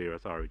assistance of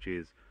various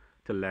RHAs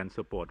to lend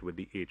support with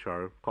the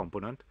HR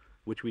component,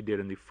 which we did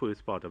in the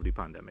first part of the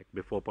pandemic,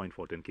 before Point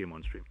Fortin came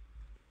on stream.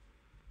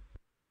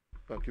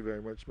 Thank you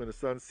very much,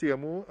 Minister and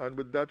CMO. And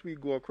with that, we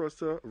go across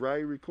to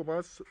Rai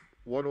Rikumas,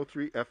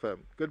 103 FM.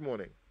 Good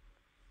morning.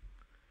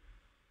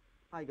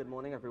 Hi, good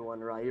morning, everyone.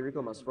 Rai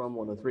Rikumas from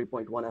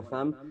 103.1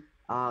 FM.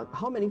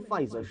 How many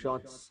Pfizer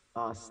shots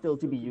are still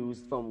to be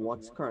used from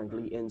what's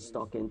currently in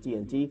stock in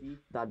TNT,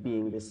 that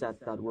being the set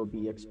that will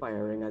be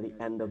expiring at the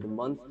end of the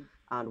month?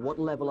 And what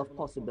level of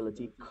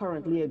possibility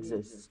currently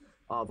exists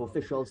of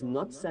officials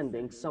not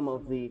sending some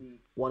of the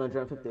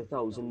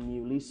 150,000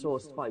 newly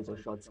sourced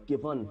Pfizer shots,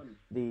 given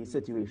the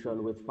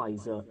situation with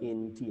Pfizer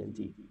in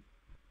TNT?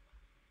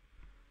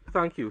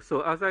 Thank you.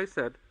 So as I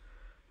said,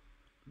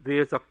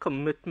 there's a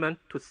commitment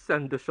to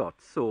send the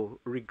shots. So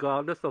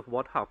regardless of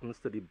what happens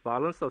to the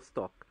balance of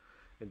stock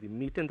in the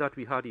meeting that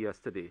we had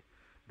yesterday,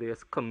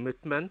 there's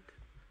commitment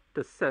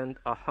to send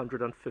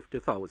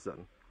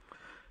 150,000.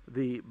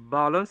 The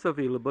balance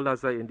available,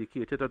 as I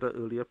indicated at the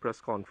earlier press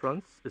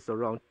conference, is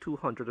around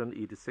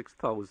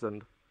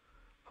 286,000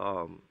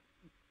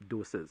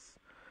 doses.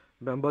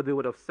 Remember, they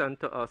would have sent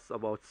to us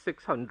about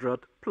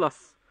 600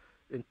 plus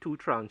in two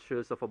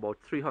tranches of about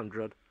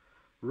 300,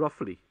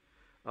 roughly.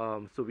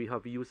 So we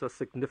have used a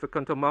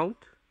significant amount.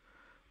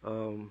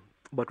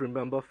 But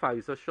remember,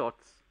 Pfizer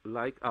shots,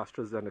 like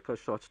AstraZeneca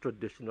shots,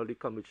 traditionally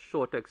come with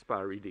short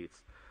expiry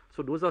dates.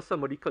 So those are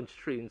some of the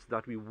constraints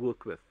that we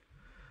work with.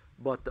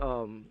 But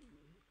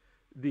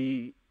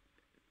the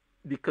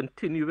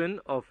continuing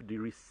of the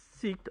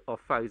receipt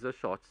of Pfizer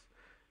shots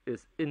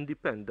is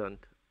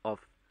independent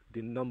of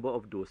the number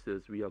of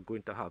doses we are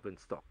going to have in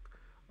stock.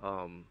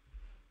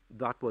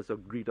 That was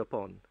agreed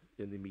upon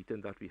in the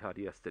meeting that we had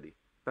yesterday.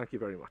 Thank you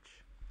very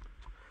much.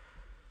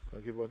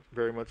 Thank you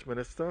very much,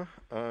 Minister.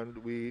 And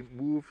we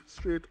move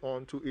straight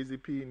on to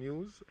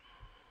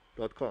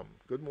azpnews.com.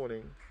 Good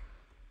morning.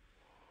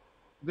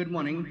 Good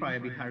morning,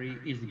 Priya Bihari,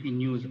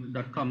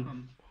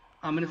 azpnews.com.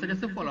 Minister,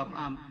 just to follow up,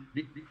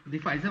 the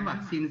Pfizer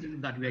vaccines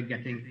that we are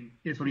getting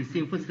is from the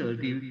same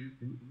facility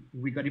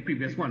we got the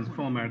previous ones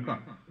from America.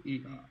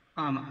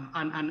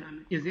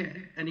 And is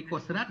there any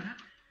cost to that?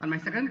 And my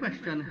second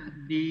question,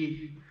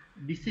 the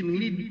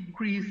seemingly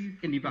decrease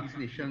in the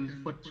vaccinations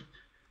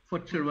for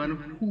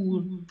children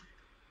who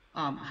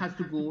has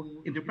to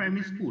go into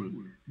primary school.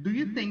 Do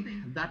you think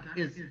that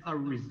is a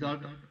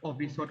result of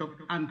the sort of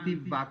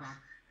anti-vax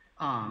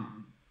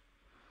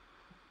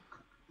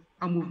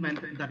a movement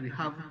that we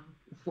have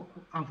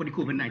for the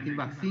COVID-19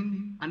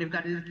 vaccine? And if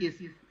that is the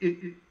case,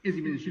 is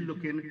the ministry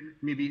looking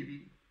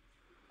maybe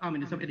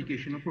in some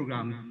educational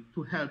program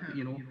to help,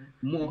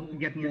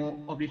 get more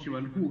of the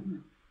children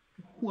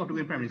who have to go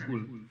in primary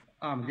school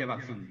their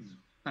vaccines?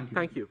 Thank you.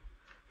 Thank you.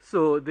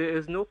 So there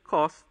is no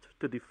cost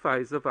to the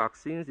Pfizer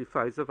vaccines. The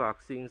Pfizer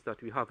vaccines that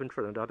we have in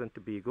Trinidad and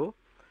Tobago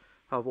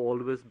have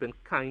always been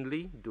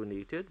kindly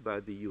donated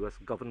by the U.S.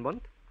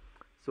 government.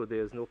 So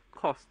there is no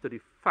cost to the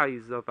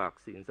Pfizer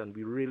vaccines, and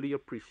we really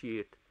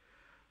appreciate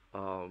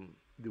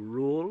the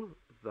role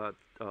that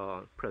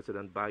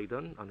President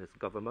Biden and his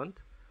government,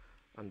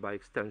 and by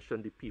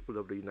extension the people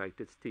of the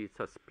United States,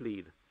 has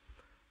played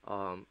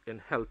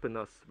in helping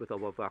us with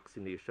our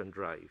vaccination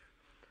drive.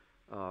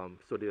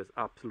 So there's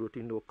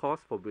absolutely no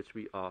cost, for which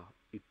we are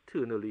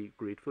eternally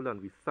grateful, and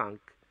we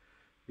thank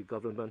the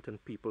government and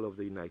people of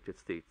the United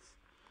States.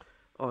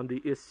 On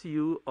the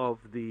issue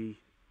of the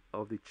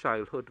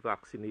childhood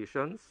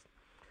vaccinations,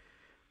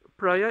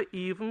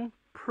 even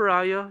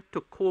prior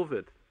to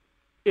COVID,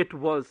 it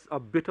was a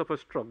bit of a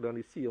struggle, and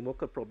the CMO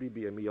could probably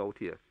bear me out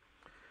here.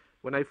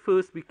 When I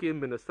first became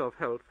Minister of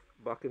Health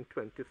back in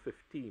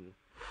 2015,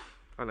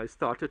 and I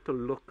started to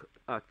look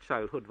at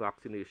childhood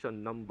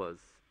vaccination numbers,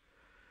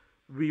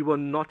 we were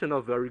not in a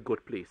very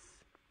good place.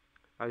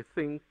 I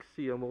think,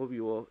 CMO,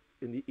 we were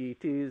in the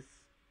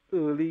 80s,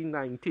 early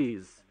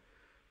 90s,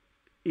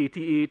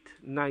 88,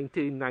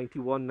 90,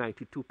 91,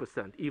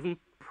 92%, even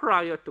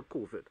prior to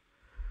COVID.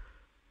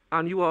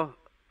 And you are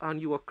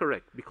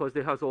correct, because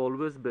there has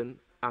always been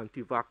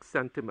anti-vax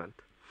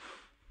sentiment.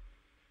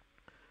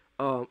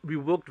 We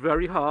worked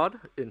very hard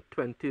in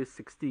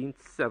 2016,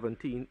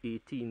 17,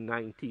 18,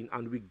 19,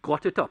 and we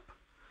got it up.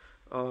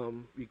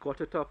 We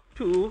got it up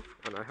to,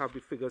 and I have the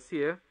figures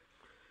here,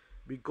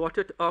 we got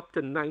it up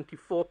to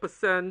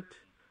 94%,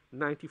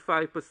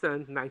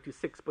 95%,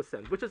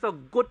 96%, which is a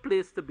good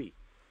place to be.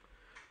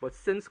 But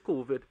since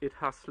COVID, it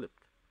has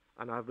slipped,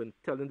 and I've been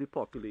telling the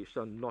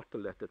population not to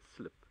let it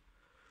slip.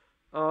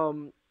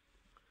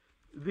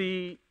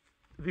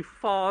 The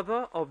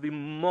father of the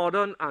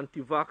modern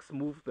anti-vax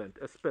movement,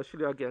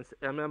 especially against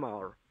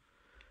MMR,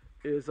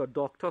 is a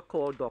doctor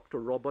called Dr.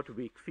 Robert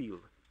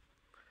Wakefield,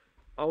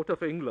 out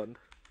of England,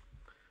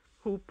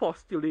 who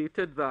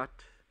postulated that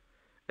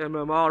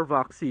MMR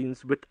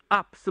vaccines, with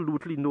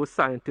absolutely no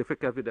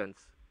scientific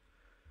evidence,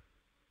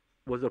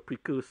 was a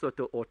precursor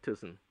to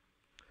autism.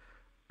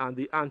 And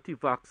the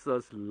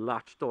anti-vaxxers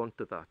latched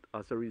onto that.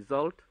 As a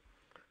result,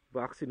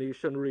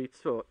 vaccination rates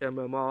for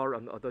MMR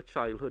and other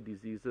childhood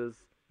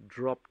diseases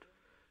dropped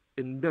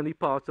in many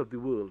parts of the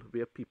world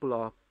where people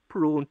are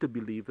prone to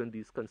believe in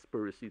these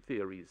conspiracy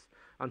theories.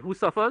 And who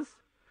suffers?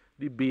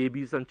 The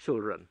babies and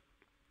children.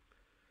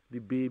 The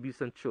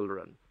babies and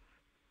children.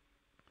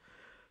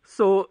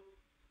 So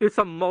it's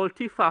a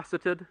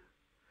multifaceted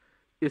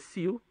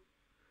issue.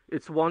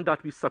 It's one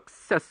that we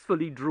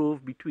successfully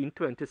drove between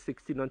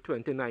 2016 and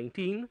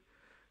 2019,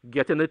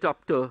 getting it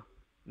up to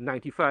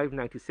 95,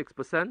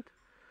 96%.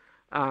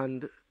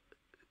 And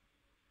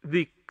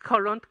the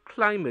current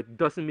climate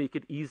doesn't make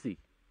it easy.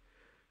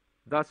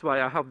 That's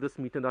why I have this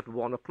meeting at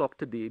 1 o'clock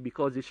today,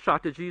 because the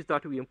strategies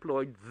that we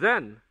employed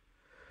then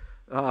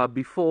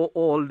before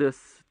all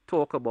this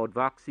talk about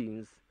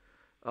vaccines,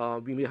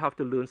 we may have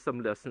to learn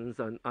some lessons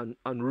and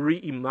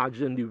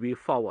reimagine the way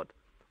forward.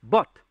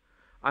 But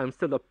I'm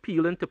still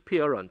appealing to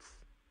parents.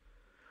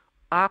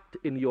 Act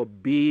in your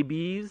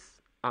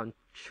babies' and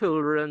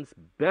children's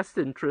best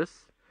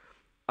interests,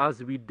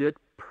 as we did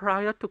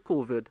prior to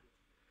COVID,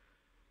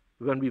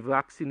 when we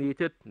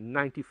vaccinated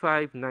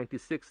 95,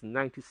 96,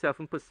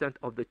 97%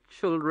 of the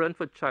children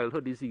for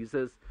childhood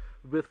diseases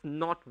with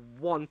not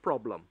one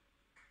problem.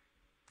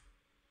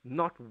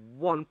 Not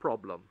one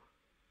problem.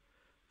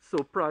 So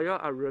Prior,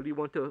 I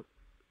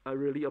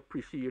really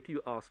appreciate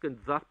you asking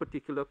that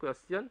particular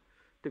question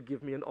to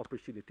give me an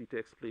opportunity to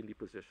explain the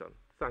position.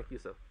 Thank you,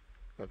 sir.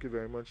 Thank you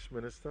very much,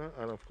 Minister,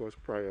 and of course,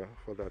 Prior,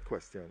 for that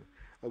question.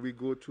 We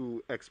go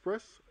to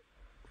Express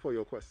for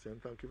your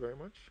question. Thank you very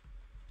much.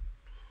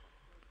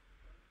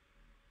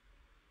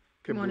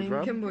 Good morning,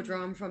 Kim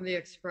Bodram from the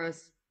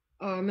Express.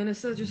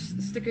 Minister,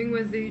 just sticking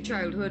with the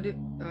childhood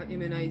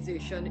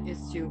immunization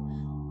issue,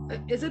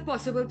 is it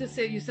possible to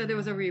say, you said there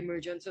was a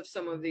reemergence of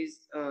some of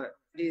these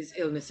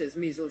illnesses,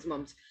 measles,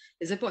 mumps.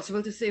 Is it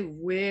possible to say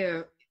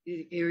where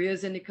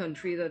areas in the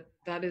country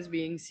that is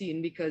being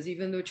seen? Because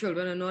even though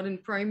children are not in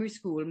primary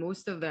school,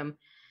 most of them,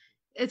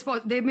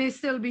 they may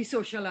still be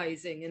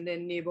socializing in their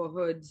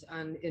neighborhoods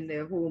and in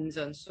their homes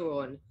and so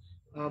on,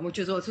 which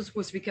is also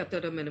supposed to be kept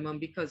at a minimum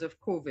because of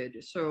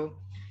COVID. So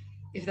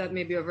if that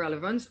may be of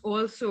relevance.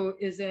 Also,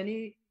 is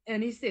any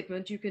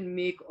statement you can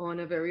make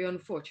on a very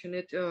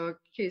unfortunate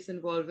case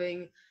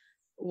involving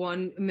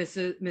one Miss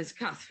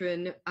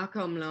Catherine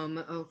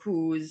Akamlam,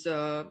 who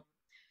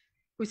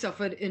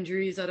suffered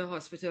injuries at a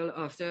hospital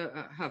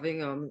after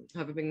having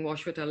been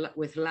washed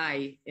with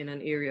lye in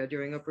an area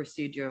during a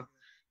procedure.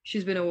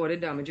 She's been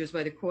awarded damages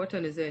by the court,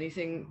 and is there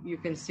anything you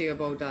can say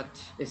about that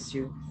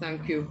issue?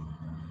 Thank you.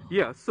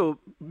 Yeah, so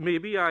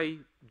maybe I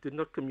did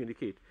not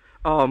communicate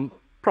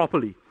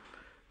properly.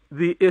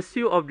 The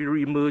issue of the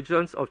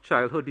reemergence of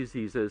childhood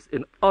diseases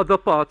in other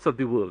parts of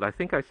the world, I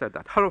think I said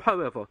that.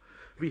 However,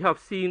 we have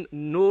seen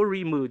no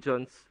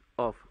reemergence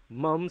of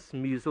mumps,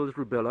 measles,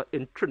 rubella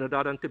in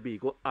Trinidad and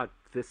Tobago at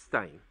this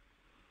time.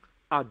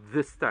 At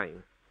this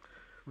time.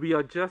 We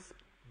are just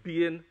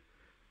being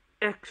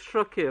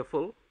extra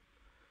careful,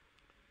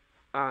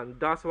 and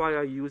that's why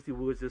I used the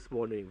words this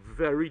morning,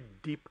 very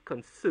deep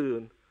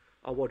concern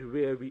about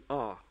where we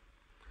are.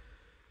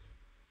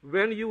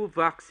 When you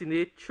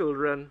vaccinate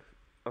children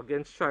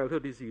against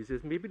childhood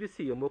diseases, maybe the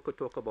CMO could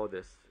talk about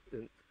this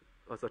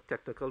as a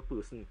technical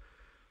person,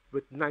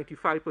 with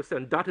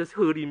 95%, that is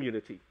herd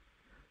immunity.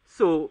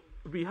 So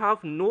we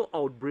have no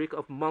outbreak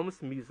of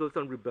mumps, measles,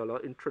 and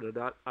rubella in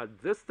Trinidad at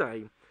this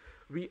time.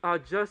 We are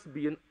just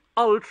being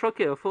ultra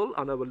careful,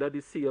 and I will let the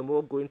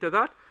CMO go into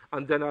that,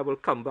 and then I will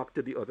come back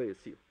to the other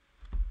issue.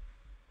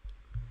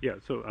 Yeah,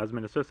 so as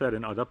Minister said,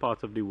 in other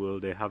parts of the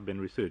world, there have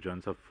been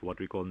resurgence of what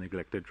we call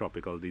neglected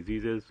tropical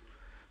diseases.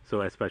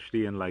 So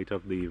especially in light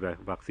of the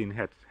vaccine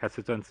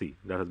hesitancy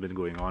that has been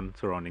going on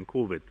surrounding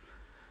COVID.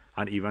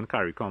 And even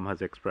CARICOM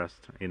has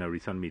expressed in a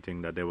recent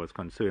meeting that there was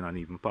concern, and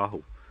even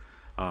PAHO,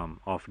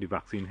 of the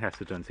vaccine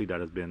hesitancy that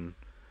has been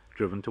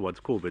driven towards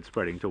COVID,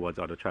 spreading towards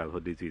other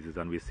childhood diseases.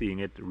 And we're seeing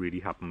it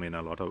really happen in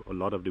a lot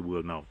of the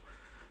world now.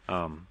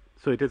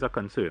 So it is a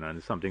concern, and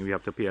it's something we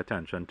have to pay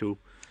attention to.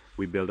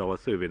 We build our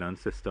surveillance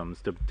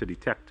systems to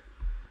detect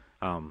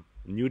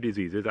new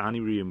diseases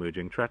and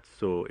re-emerging threats.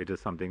 So it is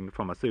something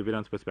from a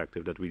surveillance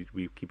perspective that we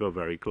keep a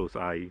very close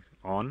eye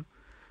on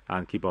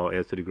and keep our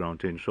ears to the ground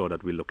to ensure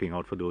that we're looking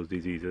out for those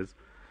diseases.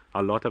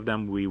 A lot of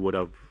them we would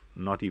have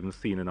not even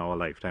seen in our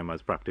lifetime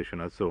as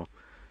practitioners. So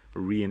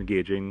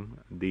re-engaging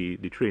the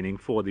training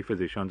for the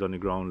physicians on the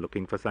ground,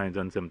 looking for signs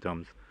and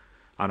symptoms,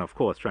 and of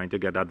course trying to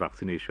get that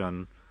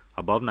vaccination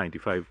above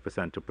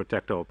 95% to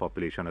protect our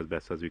population as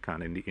best as we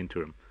can in the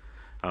interim.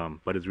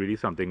 But it's really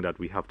something that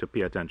we have to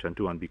pay attention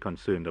to and be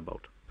concerned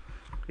about.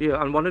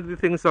 Yeah, and one of the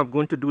things I'm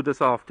going to do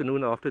this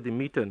afternoon after the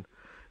meeting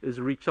is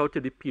reach out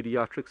to the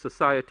Pediatric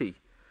Society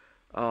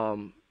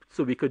so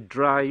we could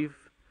drive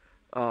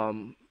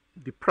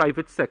the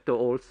private sector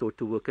also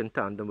to work in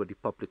tandem with the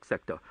public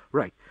sector.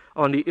 Right.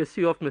 On the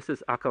issue of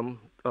Mrs. Akamlam,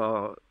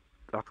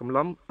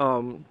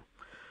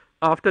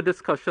 after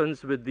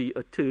discussions with the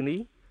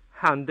attorney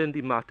handling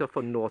the matter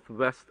for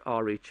Northwest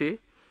RHA,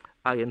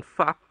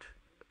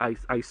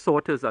 I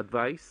sought his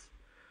advice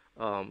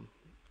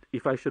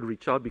if I should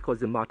reach out, because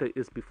the matter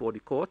is before the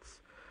courts.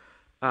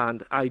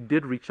 And I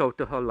did reach out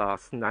to her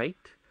last night.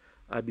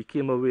 I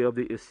became aware of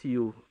the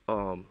issue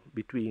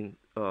between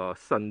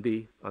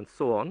Sunday and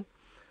so on.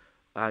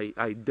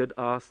 I did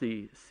ask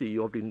the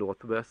CEO of the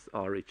Northwest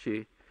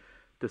RHA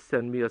to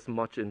send me as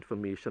much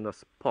information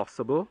as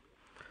possible.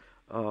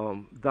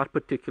 That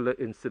particular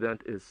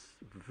incident is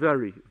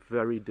very,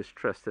 very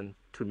distressing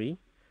to me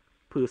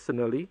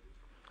personally.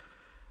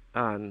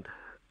 And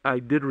I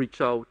did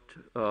reach out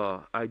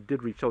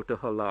to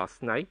her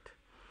last night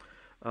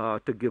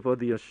to give her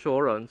the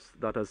assurance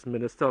that as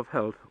Minister of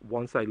Health,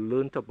 once I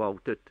learned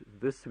about it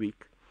this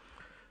week,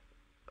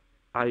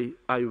 I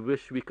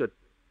wish we could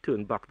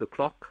turn back the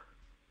clock,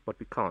 but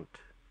we can't.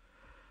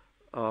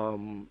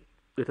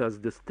 It has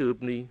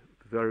disturbed me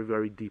very,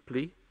 very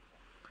deeply,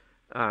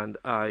 and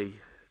I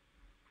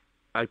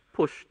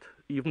pushed,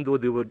 even though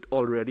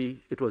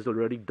it was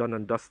already done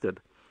and dusted,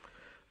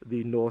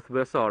 the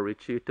Northwest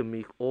RHA to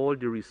make all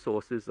the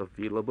resources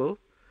available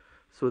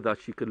so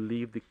that she could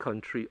leave the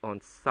country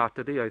on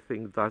Saturday. I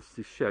think that's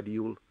the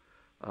scheduled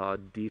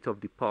date of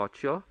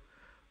departure.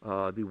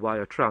 The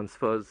wire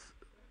transfers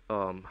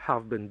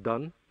have been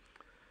done.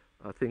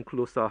 I think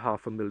close to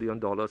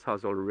 $500,000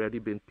 has already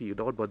been paid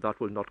out, but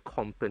that will not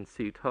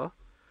compensate her.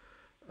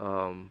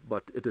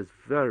 But it is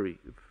very,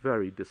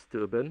 very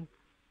disturbing.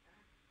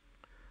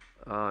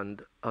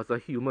 And as a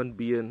human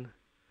being,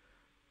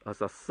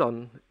 as a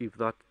son, if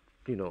that,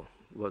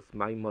 was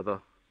my mother,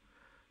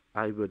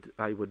 I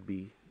would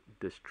be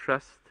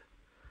distressed.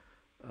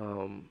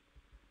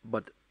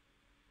 But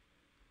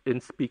in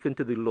speaking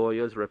to the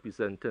lawyers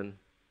representing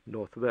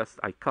Northwest,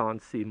 I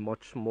can't say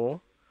much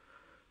more,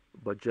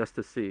 but just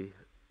to say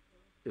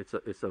it's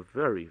a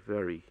very,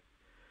 very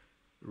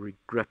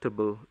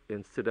regrettable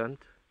incident,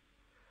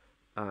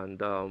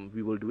 and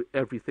we will do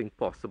everything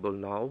possible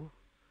now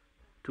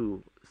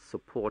to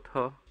support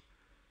her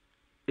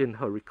in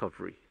her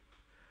recovery.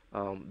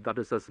 That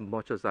is as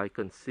much as I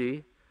can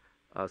say,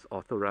 as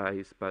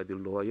authorized by the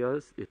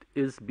lawyers. It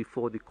is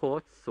before the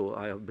courts, so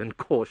I have been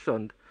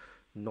cautioned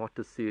not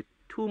to say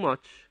too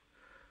much.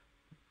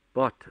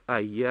 But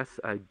yes,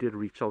 I did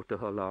reach out to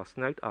her last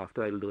night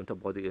after I learned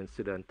about the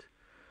incident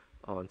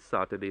on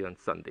Saturday and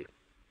Sunday.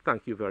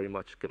 Thank you very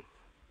much, Kim.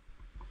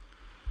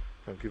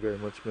 Thank you very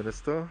much,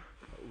 Minister.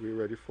 We're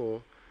ready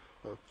for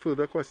a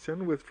further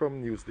question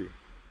from Newsday.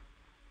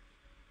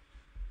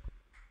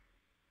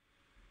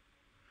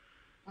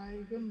 Hi,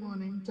 good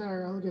morning.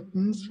 Tyrell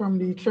Gittins from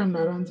the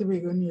Trinidad and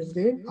Tobago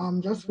Newsday.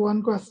 Just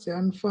one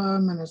question for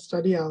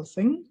Minister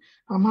Dialsingh.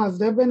 Has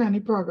there been any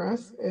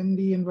progress in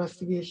the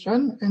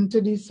investigation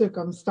into the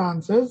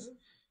circumstances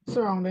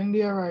surrounding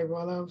the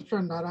arrival of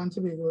Trinidad and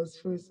Tobago's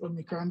first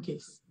Omicron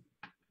case?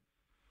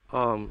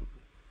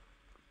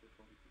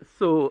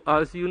 So,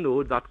 as you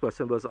know, that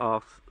question was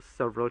asked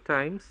several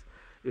times.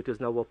 It is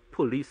now a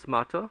police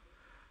matter,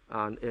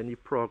 and any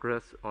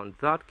progress on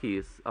that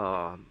case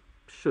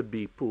should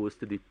be posed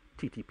to the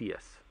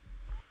TTPS.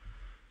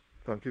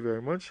 Thank you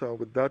very much.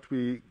 With that,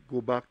 we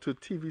go back to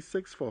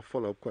TV6 for a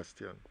follow-up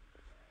question.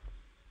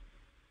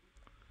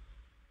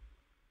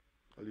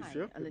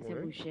 Alicia? Hi, Alicia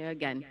Boucher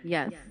again.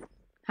 Yes.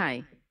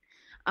 Hi.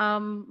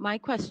 My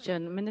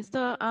question,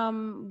 Minister,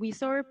 we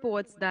saw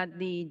reports that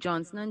the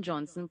Johnson &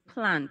 Johnson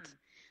plant,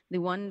 the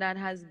one that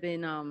has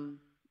been,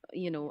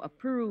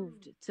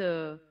 approved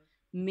to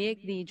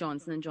make the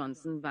Johnson &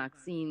 Johnson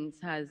vaccines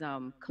has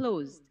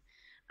closed.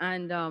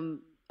 And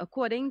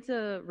according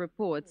to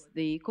reports,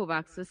 the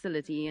COVAX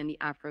facility and the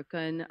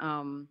African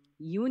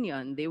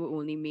Union, they were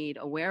only made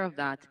aware of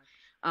that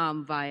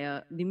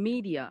via the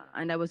media.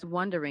 And I was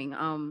wondering,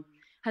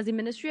 has the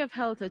Ministry of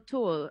Health at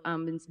all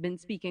been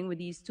speaking with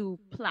these two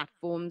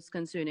platforms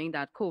concerning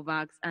that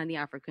COVAX and the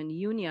African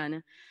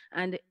Union?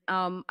 And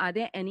are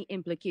there any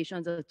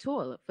implications at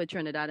all for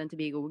Trinidad and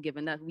Tobago,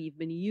 given that we've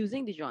been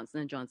using the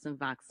Johnson & Johnson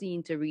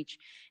vaccine to reach,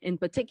 in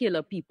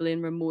particular, people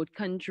in remote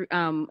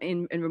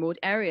in remote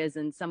areas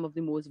and some of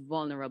the most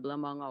vulnerable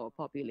among our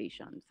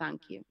population?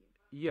 Thank you.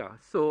 Yeah,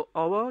 so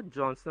our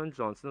Johnson &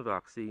 Johnson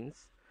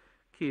vaccines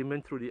came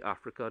in through the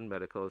African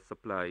Medical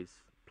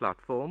Supplies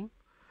platform.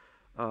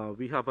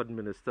 We have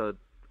administered,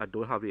 I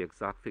don't have the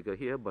exact figure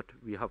here, but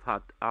we have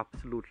had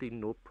absolutely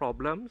no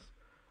problems,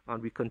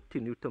 and we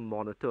continue to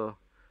monitor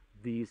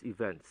these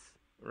events,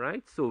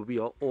 right? So we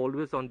are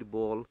always on the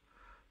ball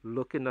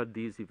looking at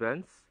these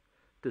events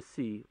to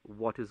see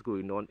what is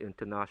going on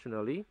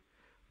internationally,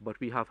 but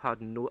we have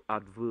had no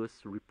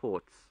adverse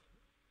reports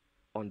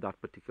on that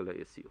particular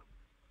issue.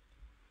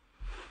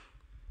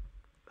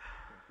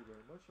 Thank you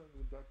very much. And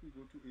with that, we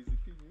go to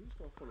AZP News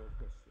for a follow-up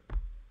question.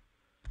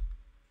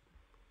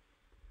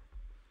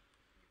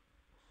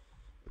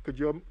 Could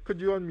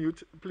you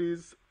unmute,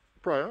 please,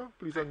 Prior?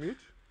 Please unmute.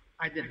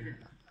 I did.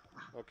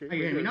 Okay. Are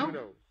you hearing me now?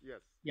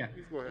 Yes. Yeah.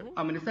 Please go ahead.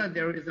 Minister,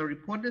 there is a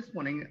report this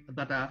morning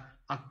that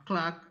a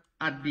clerk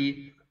at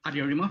the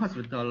Arima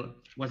Hospital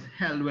was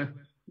held with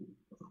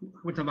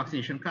some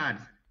vaccination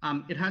cards.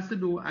 It has to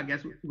do, I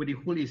guess, with the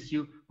whole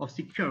issue of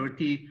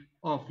security,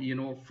 of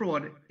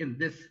fraud in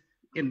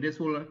this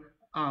whole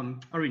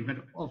arrangement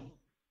of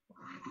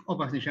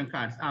vaccination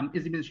cards.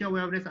 Is the ministry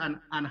aware of this,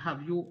 and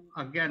have you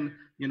again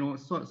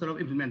sort of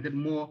implemented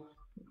more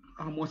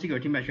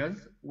security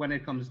measures when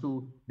it comes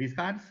to these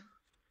cards?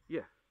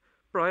 Yeah,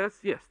 Prior,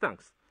 yes,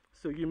 thanks.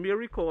 So you may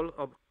recall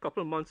a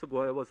couple of months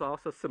ago I was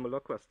asked a similar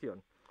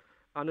question,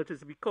 and it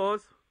is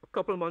because a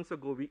couple of months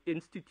ago we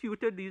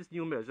instituted these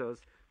new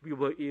measures, we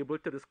were able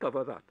to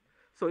discover that.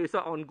 So it's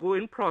an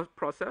ongoing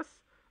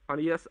process,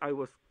 and yes, I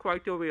was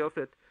quite aware of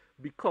it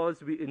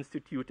because we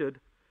instituted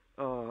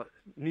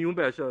new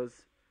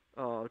measures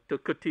to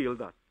curtail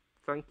that.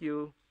 Thank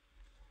you.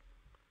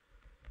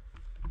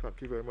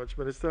 Thank you very much,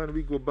 Minister. And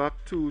we go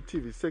back to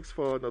TV6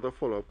 for another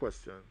follow-up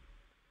question.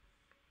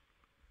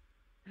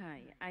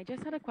 Hi, I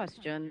just had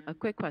a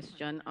quick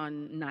question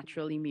on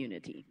natural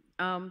immunity.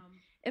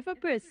 If a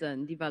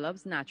person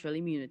develops natural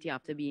immunity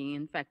after being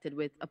infected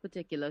with a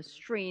particular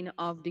strain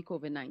of the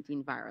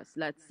COVID-19 virus,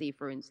 let's say,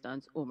 for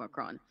instance,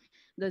 Omicron,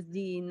 does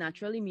the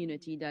natural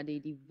immunity that they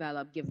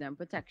develop give them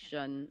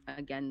protection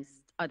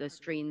against other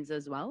strains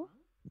as well?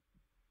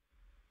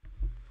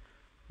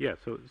 Yeah,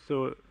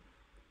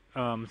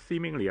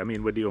 seemingly, I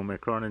mean, with the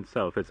Omicron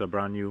itself, it's a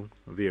brand new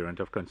variant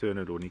of concern.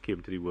 It only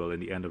came to the world in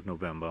the end of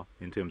November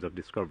in terms of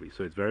discovery,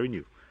 so it's very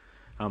new.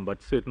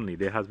 But certainly,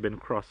 there has been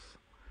cross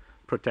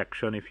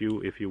protection, if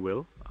you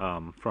will,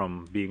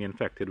 from being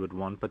infected with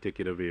one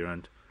particular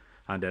variant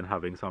and then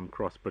having some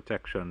cross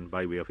protection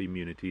by way of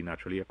immunity,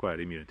 naturally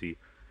acquired immunity,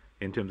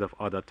 in terms of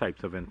other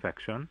types of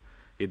infection.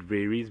 It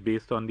varies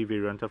based on the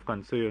variant of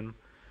concern.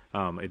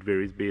 It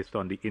varies based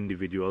on the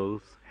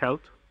individual's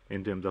health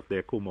in terms of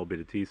their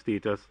comorbidity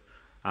status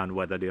and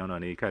whether they're on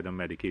any kind of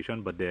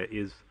medication. But there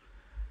is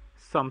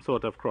some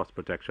sort of cross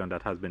protection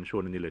that has been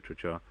shown in the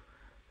literature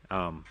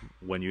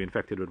when you're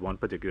infected with one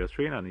particular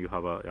strain and you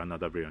have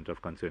another variant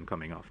of concern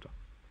coming after.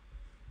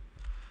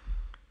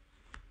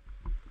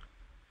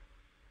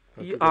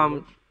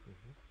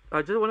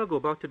 I just want to go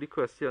back to the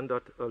question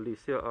that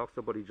Alicia asked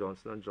about the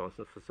Johnson &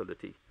 Johnson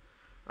facility.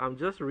 I'm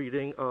just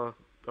reading a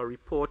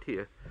report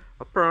here.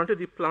 Apparently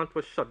the plant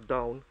was shut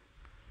down,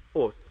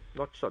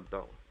 not shut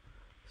down,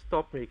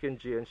 stopped making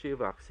J&J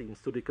vaccines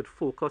so they could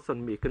focus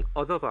on making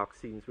other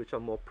vaccines which are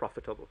more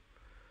profitable.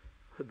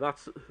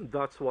 That's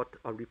what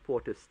a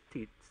report is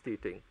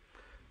stating,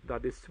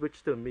 that they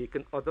switched to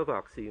making other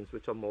vaccines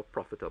which are more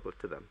profitable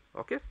to them.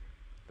 Okay?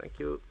 Thank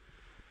you.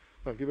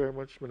 Thank you very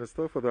much,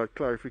 Minister, for that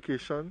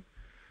clarification.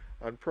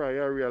 And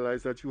Prior, I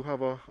realize that you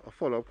have a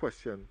follow-up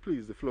question.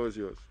 Please, the floor is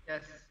yours.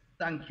 Yes,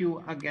 thank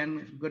you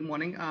again. Good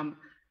morning.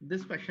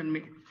 This question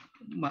may be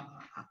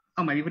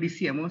for the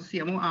CMO.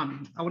 CMO,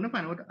 I want to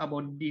find out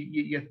about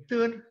your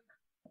third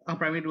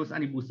primary dose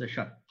and the booster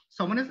shot.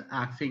 Someone is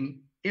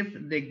asking if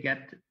they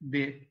get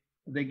their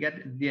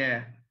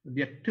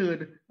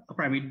third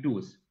primary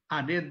dose,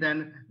 are they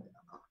then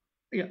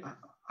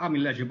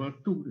eligible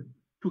to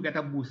get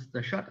a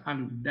booster shot,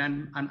 and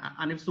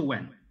if so,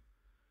 when?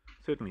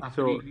 Certainly.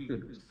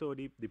 So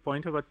the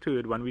point of a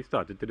third, when we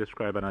started to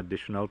describe an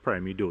additional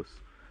primary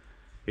dose,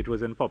 it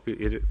was in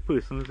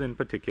persons in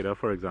particular,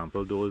 for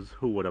example, those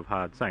who would have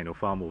had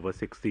Sinopharm over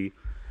 60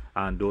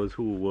 and those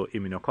who were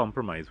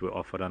immunocompromised were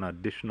offered an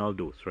additional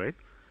dose, right?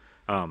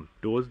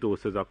 Those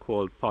doses are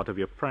called part of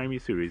your primary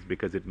series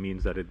because it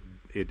means that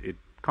it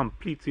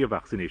completes your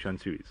vaccination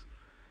series.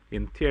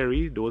 In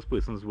theory, those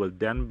persons will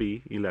then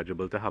be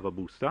eligible to have a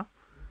booster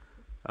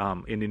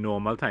in the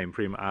normal time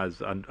frame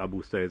as a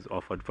booster is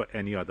offered for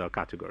any other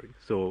category.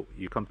 So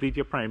you complete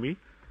your primary.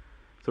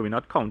 So we're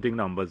not counting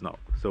numbers now.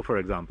 So for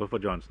example, for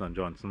Johnson &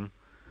 Johnson,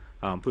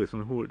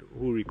 person who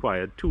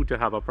required 2 to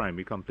have a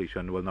primary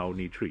completion will now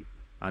need 3.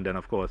 And then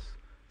of course,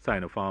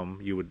 Sinopharm,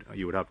 you would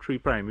have 3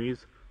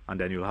 primaries and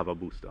then you'll have a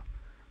booster.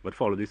 But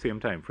follow the same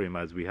time frame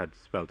as we had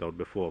spelled out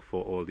before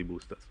for all the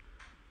boosters.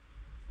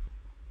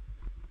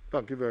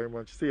 Thank you very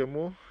much,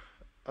 CMO.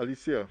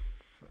 Alicia,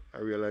 I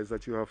realize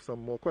that you have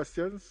some more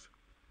questions.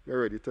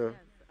 We're ready to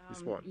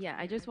respond. Yeah,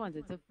 I just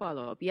wanted to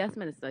follow up. Yes,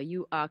 Minister,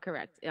 you are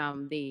correct.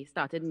 They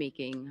started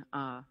making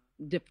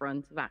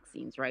different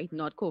vaccines, right?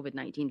 Not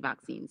COVID-19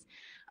 vaccines.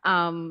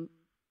 But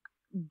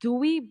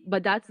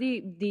that's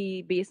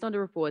the based on the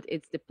report,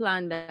 it's the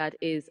plan that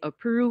is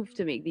approved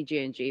to make the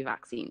J&J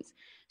vaccines.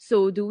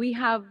 So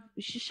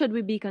should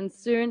we be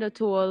concerned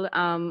at all?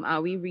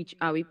 Are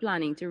we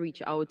planning to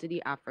reach out to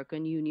the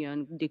African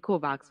Union, the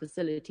COVAX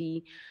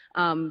facility,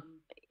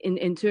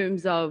 in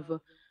terms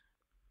of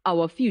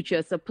our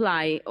future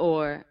supply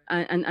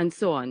and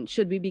so on?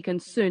 Should we be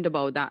concerned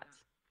about that?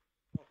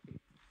 Okay,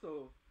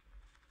 so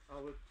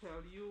I will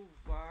tell you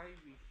why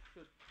we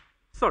should.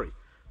 Sorry.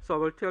 So I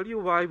will tell you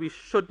why we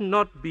should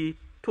not be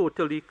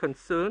totally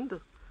concerned.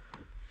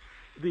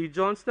 The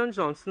Johnson &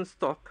 Johnson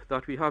stock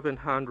that we have in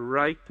hand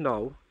right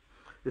now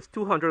is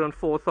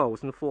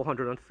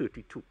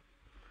 204,432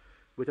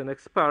 with an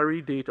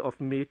expiry date of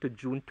May to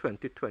June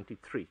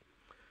 2023.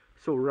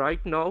 So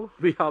right now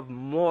we have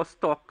more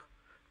stock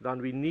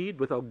than we need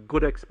with a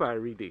good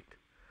expiry date.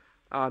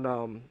 And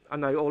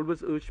I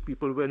always urge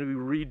people when we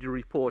read the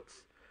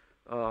reports,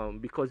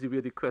 because the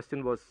way the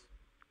question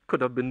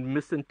could have been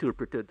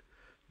misinterpreted,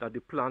 that the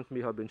plant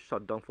may have been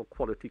shut down for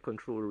quality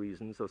control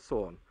reasons or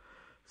so on.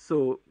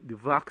 So the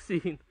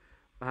vaccine,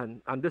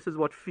 and this is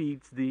what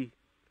feeds the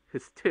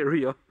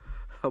hysteria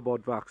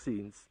about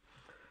vaccines.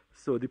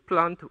 So the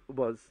plant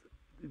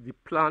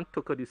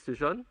took a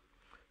decision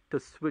to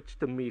switch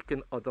to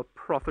making other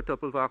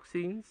profitable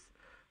vaccines,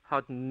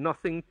 had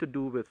nothing to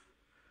do with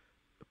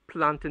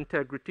plant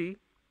integrity,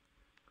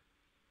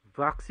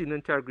 vaccine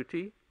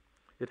integrity.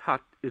 It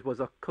was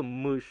a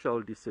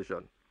commercial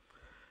decision.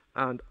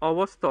 And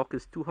our stock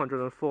is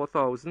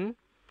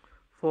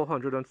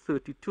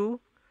 204,432,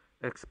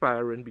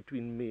 expiring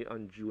between May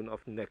and June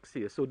of next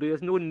year. So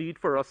there's no need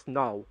for us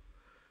now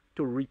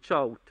to reach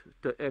out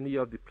to any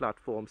of the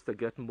platforms to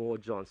get more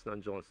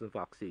Johnson & Johnson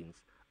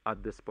vaccines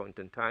at this point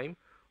in time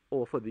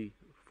or for the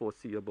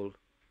foreseeable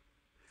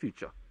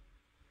future.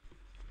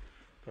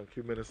 Thank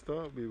you,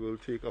 Minister. We will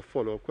take a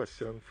follow-up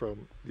question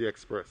from the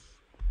Express.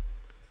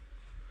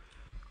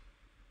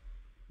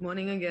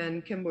 Morning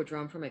again, Kim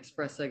Bodram from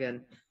Express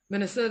again.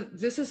 Minister,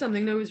 this is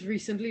something that was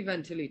recently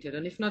ventilated,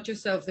 and if not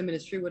yourself, the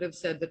ministry would have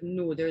said that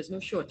no, there is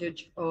no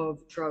shortage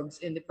of drugs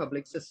in the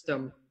public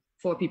system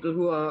for people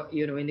who are,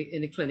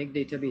 in the clinic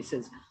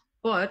databases.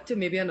 But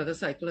maybe another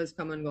cycle has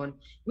come and gone.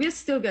 We are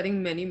still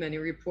getting many, many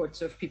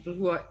reports of people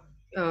who are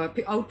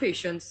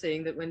outpatients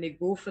saying that when they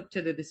go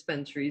to the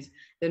dispensaries,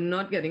 they're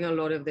not getting a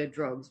lot of their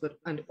drugs.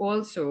 And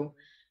also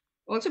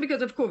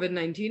because of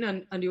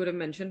COVID-19, and you would have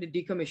mentioned the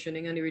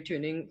decommissioning and the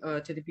returning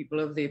to the people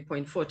of the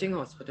Point Fortin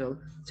Hospital.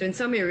 So in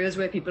some areas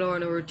where people are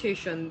on a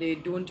rotation, they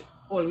don't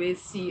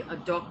always see a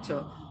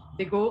doctor.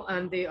 They go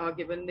and they are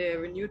given their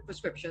renewed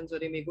prescriptions, or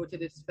they may go to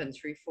the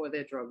dispensary for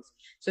their drugs.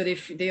 So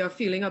they are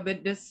feeling a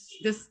bit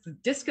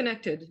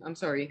disconnected,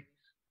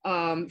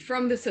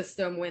 from the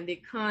system when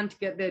they can't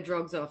get their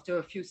drugs after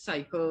a few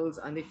cycles,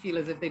 and they feel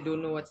as if they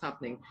don't know what's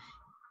happening.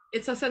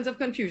 It's a sense of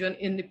confusion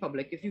in the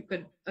public. If you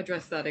could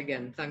address that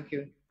again. Thank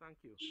you. Thank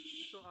you.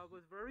 So I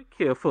was very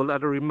careful,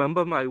 and I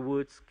remember my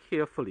words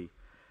carefully.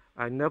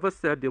 I never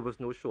said there was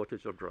no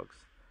shortage of drugs.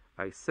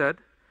 I said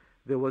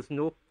there was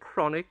no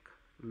chronic,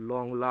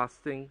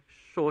 long-lasting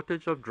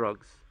shortage of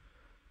drugs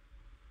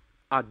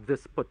at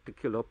this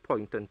particular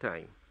point in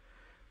time.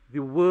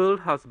 The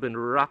world has been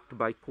racked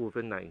by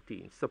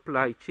COVID-19.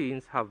 Supply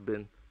chains have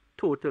been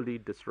totally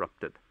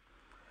disrupted.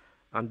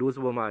 And those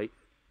were my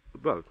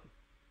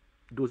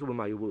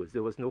words.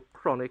 There was no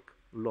chronic,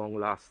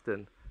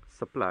 long-lasting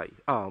supply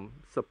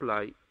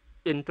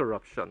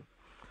interruption.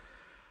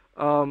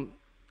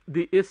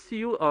 The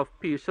issue of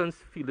patients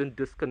feeling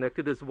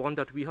disconnected is one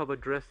that we have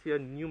addressed here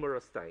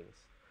numerous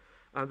times.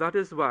 And that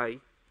is why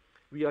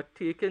we are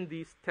taking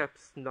these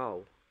steps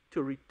now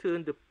to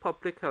return the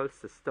public health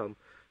system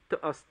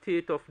to a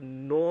state of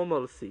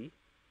normalcy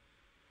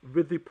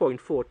with the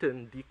Point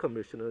Fortin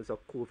decommissioning as a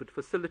COVID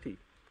facility.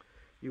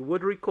 You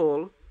would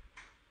recall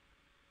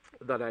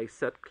that I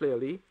said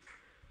clearly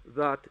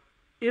that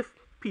if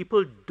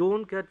people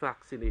don't get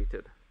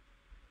vaccinated,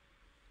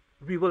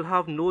 we will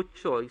have no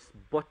choice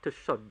but to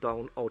shut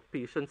down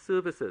outpatient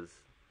services,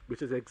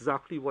 which is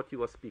exactly what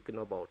you are speaking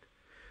about.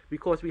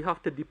 Because we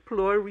have to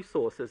deploy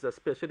resources,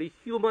 especially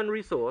human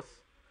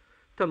resource,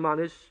 to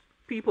manage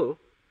people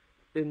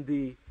in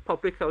the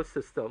public health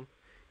system,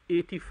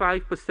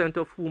 85%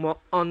 of whom are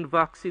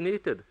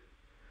unvaccinated.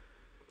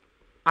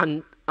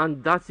 And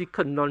that's the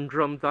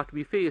conundrum that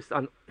we face.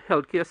 And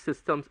healthcare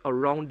systems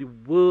around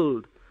the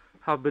world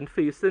have been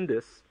facing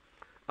this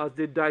as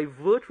they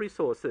divert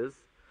resources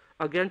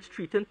against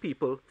treating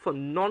people for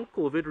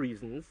non-COVID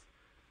reasons,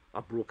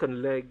 a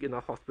broken leg in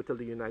a hospital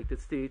in the United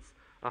States,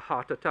 a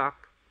heart attack.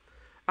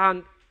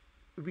 And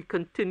we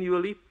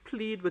continually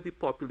plead with the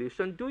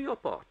population, do your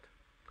part.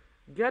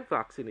 Get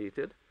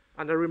vaccinated.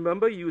 And I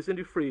remember using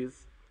the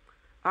phrase,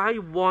 I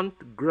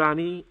want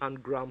granny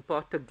and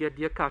grandpa to get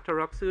their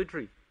cataract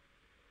surgery.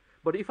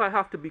 But if I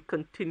have to be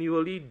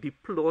continually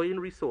deploying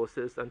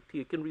resources and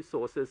taking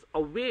resources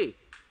away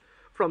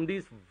from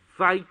these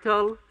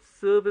vital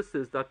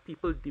services that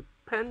people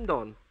depend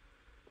on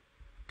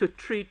to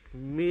treat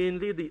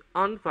mainly the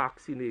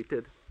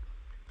unvaccinated,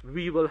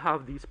 we will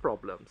have these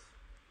problems.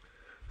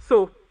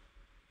 So,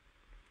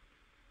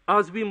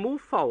 as we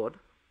move forward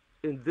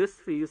in this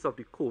phase of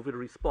the COVID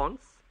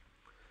response,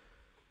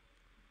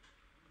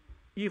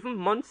 even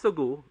months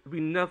ago, we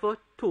never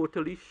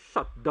totally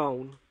shut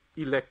down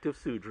elective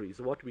surgeries.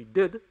 What we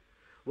did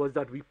was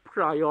that we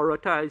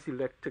prioritized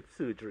elective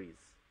surgeries.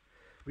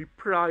 We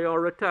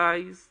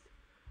prioritized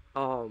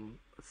some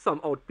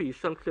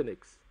outpatient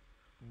clinics.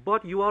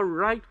 But you are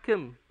right,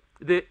 Kim.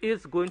 There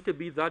is going to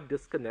be that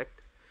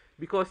disconnect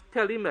because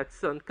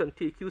telemedicine can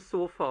take you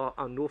so far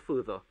and no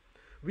further.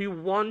 We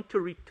want to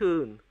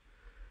return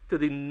to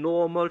the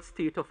normal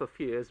state of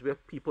affairs where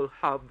people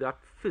have that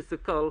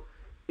physical,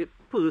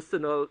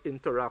 personal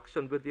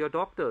interaction with their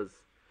doctors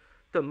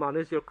to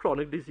manage their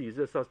chronic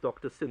diseases, as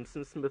Dr.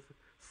 Simpson-Smith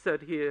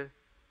said here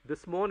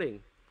this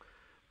morning.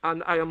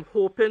 And I am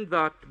hoping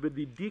that with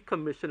the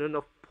decommissioning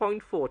of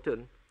Point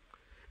Fortin,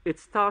 it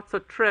starts a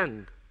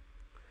trend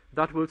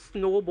that will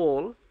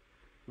snowball,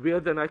 where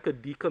then I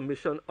could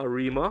decommission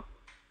AREMA,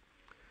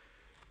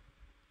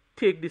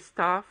 take the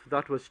staff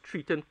that was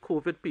treating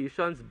COVID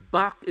patients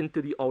back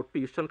into the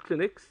outpatient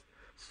clinics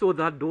so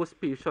that those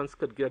patients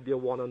could get their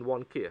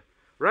one-on-one care,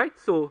 right?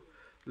 So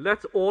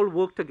let's all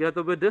work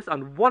together with this.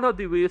 And one of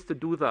the ways to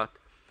do that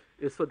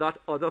is for that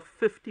other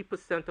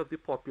 50% of the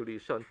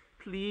population,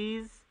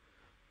 please,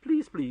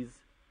 please, please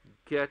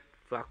get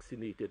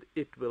vaccinated.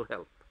 It will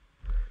help.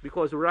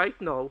 Because right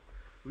now,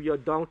 we are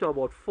down to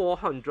about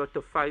 400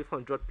 to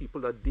 500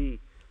 people a day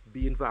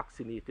being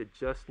vaccinated,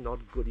 just not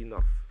good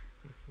enough.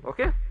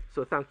 Okay?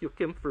 So thank you,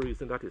 Kim, for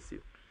raising that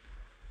issue.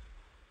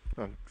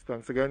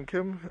 Thanks again,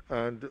 Kim.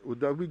 And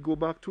would we go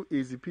back to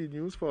AZP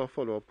News for a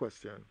follow-up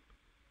question?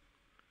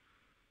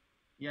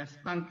 Yes,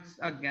 thanks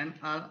again.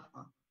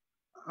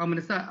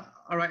 Minister,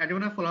 all right, I do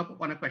want to follow up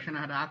on a question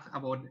I had asked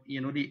about,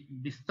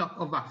 the stock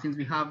of vaccines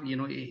we have,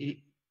 if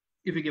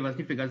you give us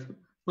the figures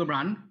per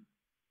brand.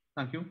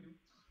 Thank you.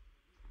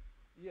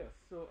 Yes,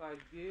 so I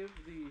gave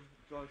the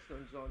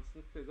Johnson &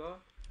 Johnson figure,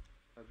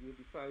 I gave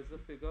the Pfizer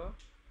figure,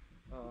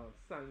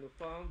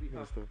 Sinopharm, we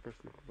have...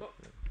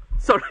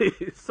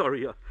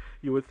 Sorry,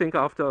 you would think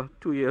after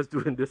 2 years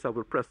doing this I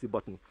will press the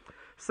button.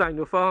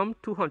 Sinopharm,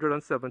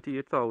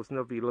 278,000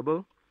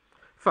 available.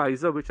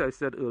 Pfizer, which I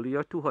said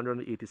earlier,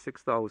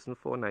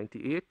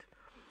 286,498.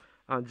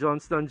 And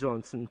Johnson &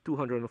 Johnson,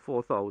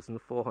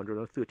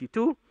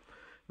 204,432,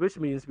 which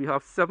means we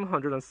have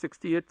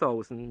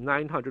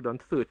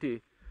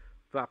 768,930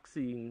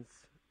 vaccines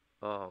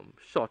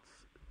shots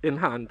in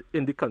hand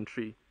in the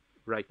country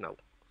right now.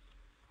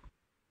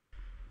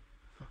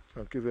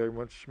 Thank you very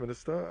much,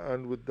 Minister.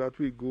 And with that,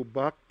 we go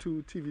back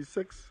to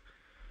TV6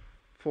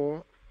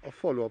 for a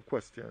follow-up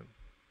question.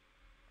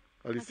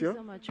 Alicia? Thank you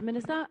so much.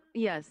 Minister,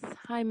 yes.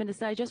 Hi,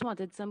 Minister. I just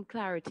wanted some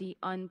clarity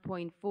on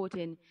Point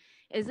Fortin.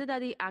 Is it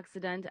that the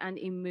accident and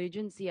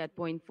emergency at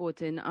Point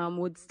Fortin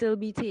would still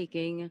be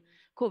taking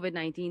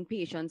COVID-19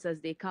 patients as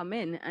they come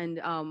in and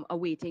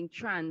awaiting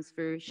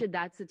transfer, should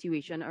that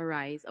situation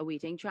arise,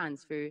 awaiting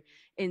transfer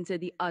into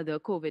the other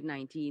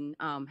COVID-19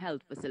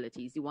 health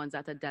facilities, the ones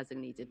that are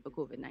designated for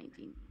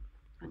COVID-19?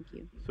 Thank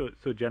you.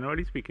 So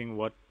generally speaking,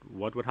 what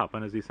would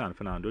happen is the San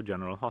Fernando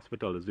General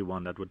Hospital is the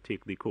one that would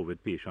take the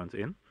COVID patients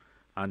in,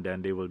 and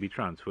then they will be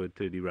transferred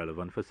to the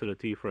relevant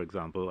facility, for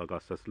example,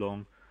 Augustus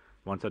Long.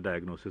 Once a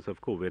diagnosis of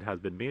COVID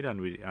has been made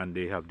and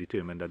they have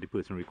determined that the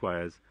person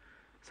requires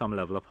some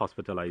level of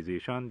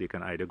hospitalization, they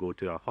can either go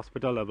to a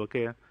hospital level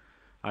care,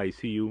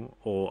 ICU,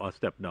 or a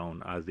step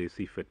down as they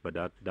see fit. But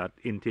that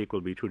intake will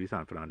be through the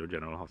San Fernando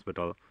General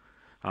Hospital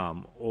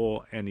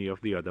or any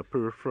of the other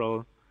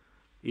peripheral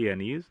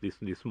A&Es, the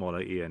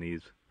smaller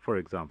A&Es, for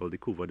example, the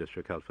Couva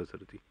District Health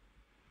Facility.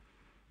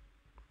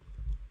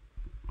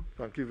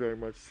 Thank you very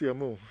much,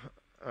 CMO.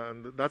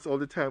 And that's all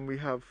the time we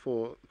have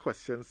for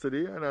questions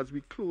today. And as we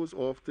close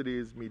off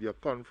today's media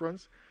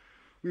conference,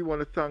 we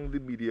want to thank the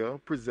media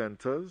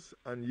presenters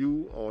and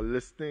you, our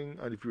listening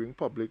and viewing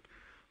public,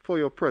 for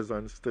your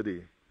presence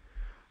today.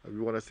 And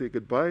we want to say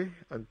goodbye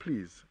and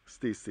please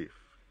stay safe.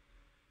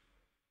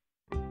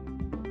 I'm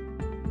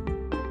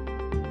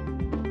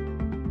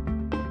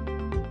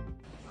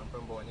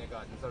from Borneo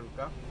Garden,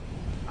 Saruka,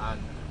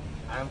 and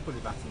I am fully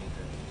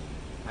vaccinated.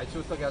 I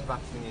chose to get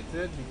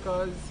vaccinated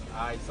because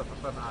I suffer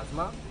from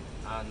asthma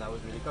and I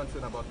was really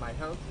concerned about my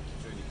health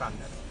during the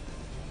pandemic.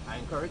 I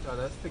encourage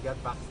others to get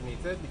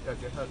vaccinated because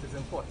your health is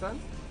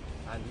important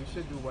and you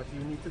should do what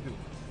you need to do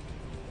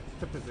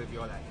to preserve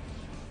your life.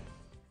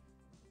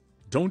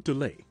 Don't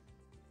delay.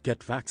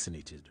 Get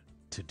vaccinated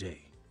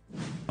today.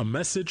 A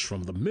message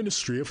from the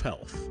Ministry of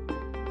Health.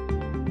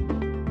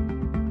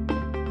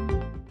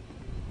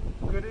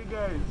 Good day,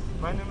 guys.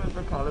 My name is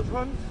Carlos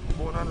Hunt,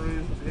 born and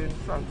raised in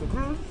Santa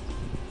Cruz.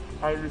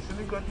 I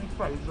recently got the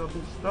Pfizer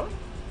booster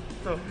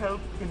to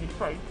help in the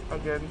fight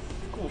against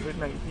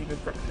COVID-19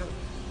 infection.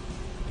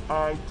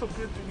 I took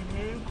it in the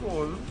main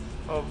cause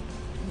of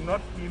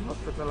not being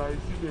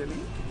hospitalized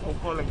severely or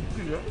for a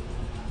period.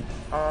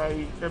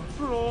 I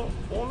implore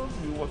all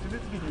of you watching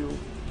this video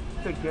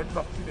to get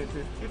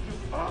vaccinated. If you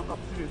are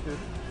vaccinated,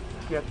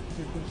 get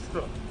the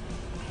booster.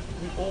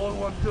 We all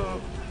want to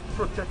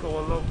protect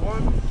our loved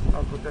ones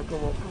and protect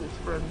our close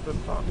friends and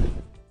family.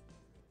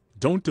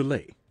 Don't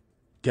delay.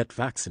 Get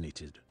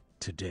vaccinated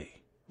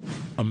today.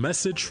 A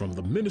message from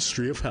the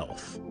Ministry of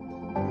Health.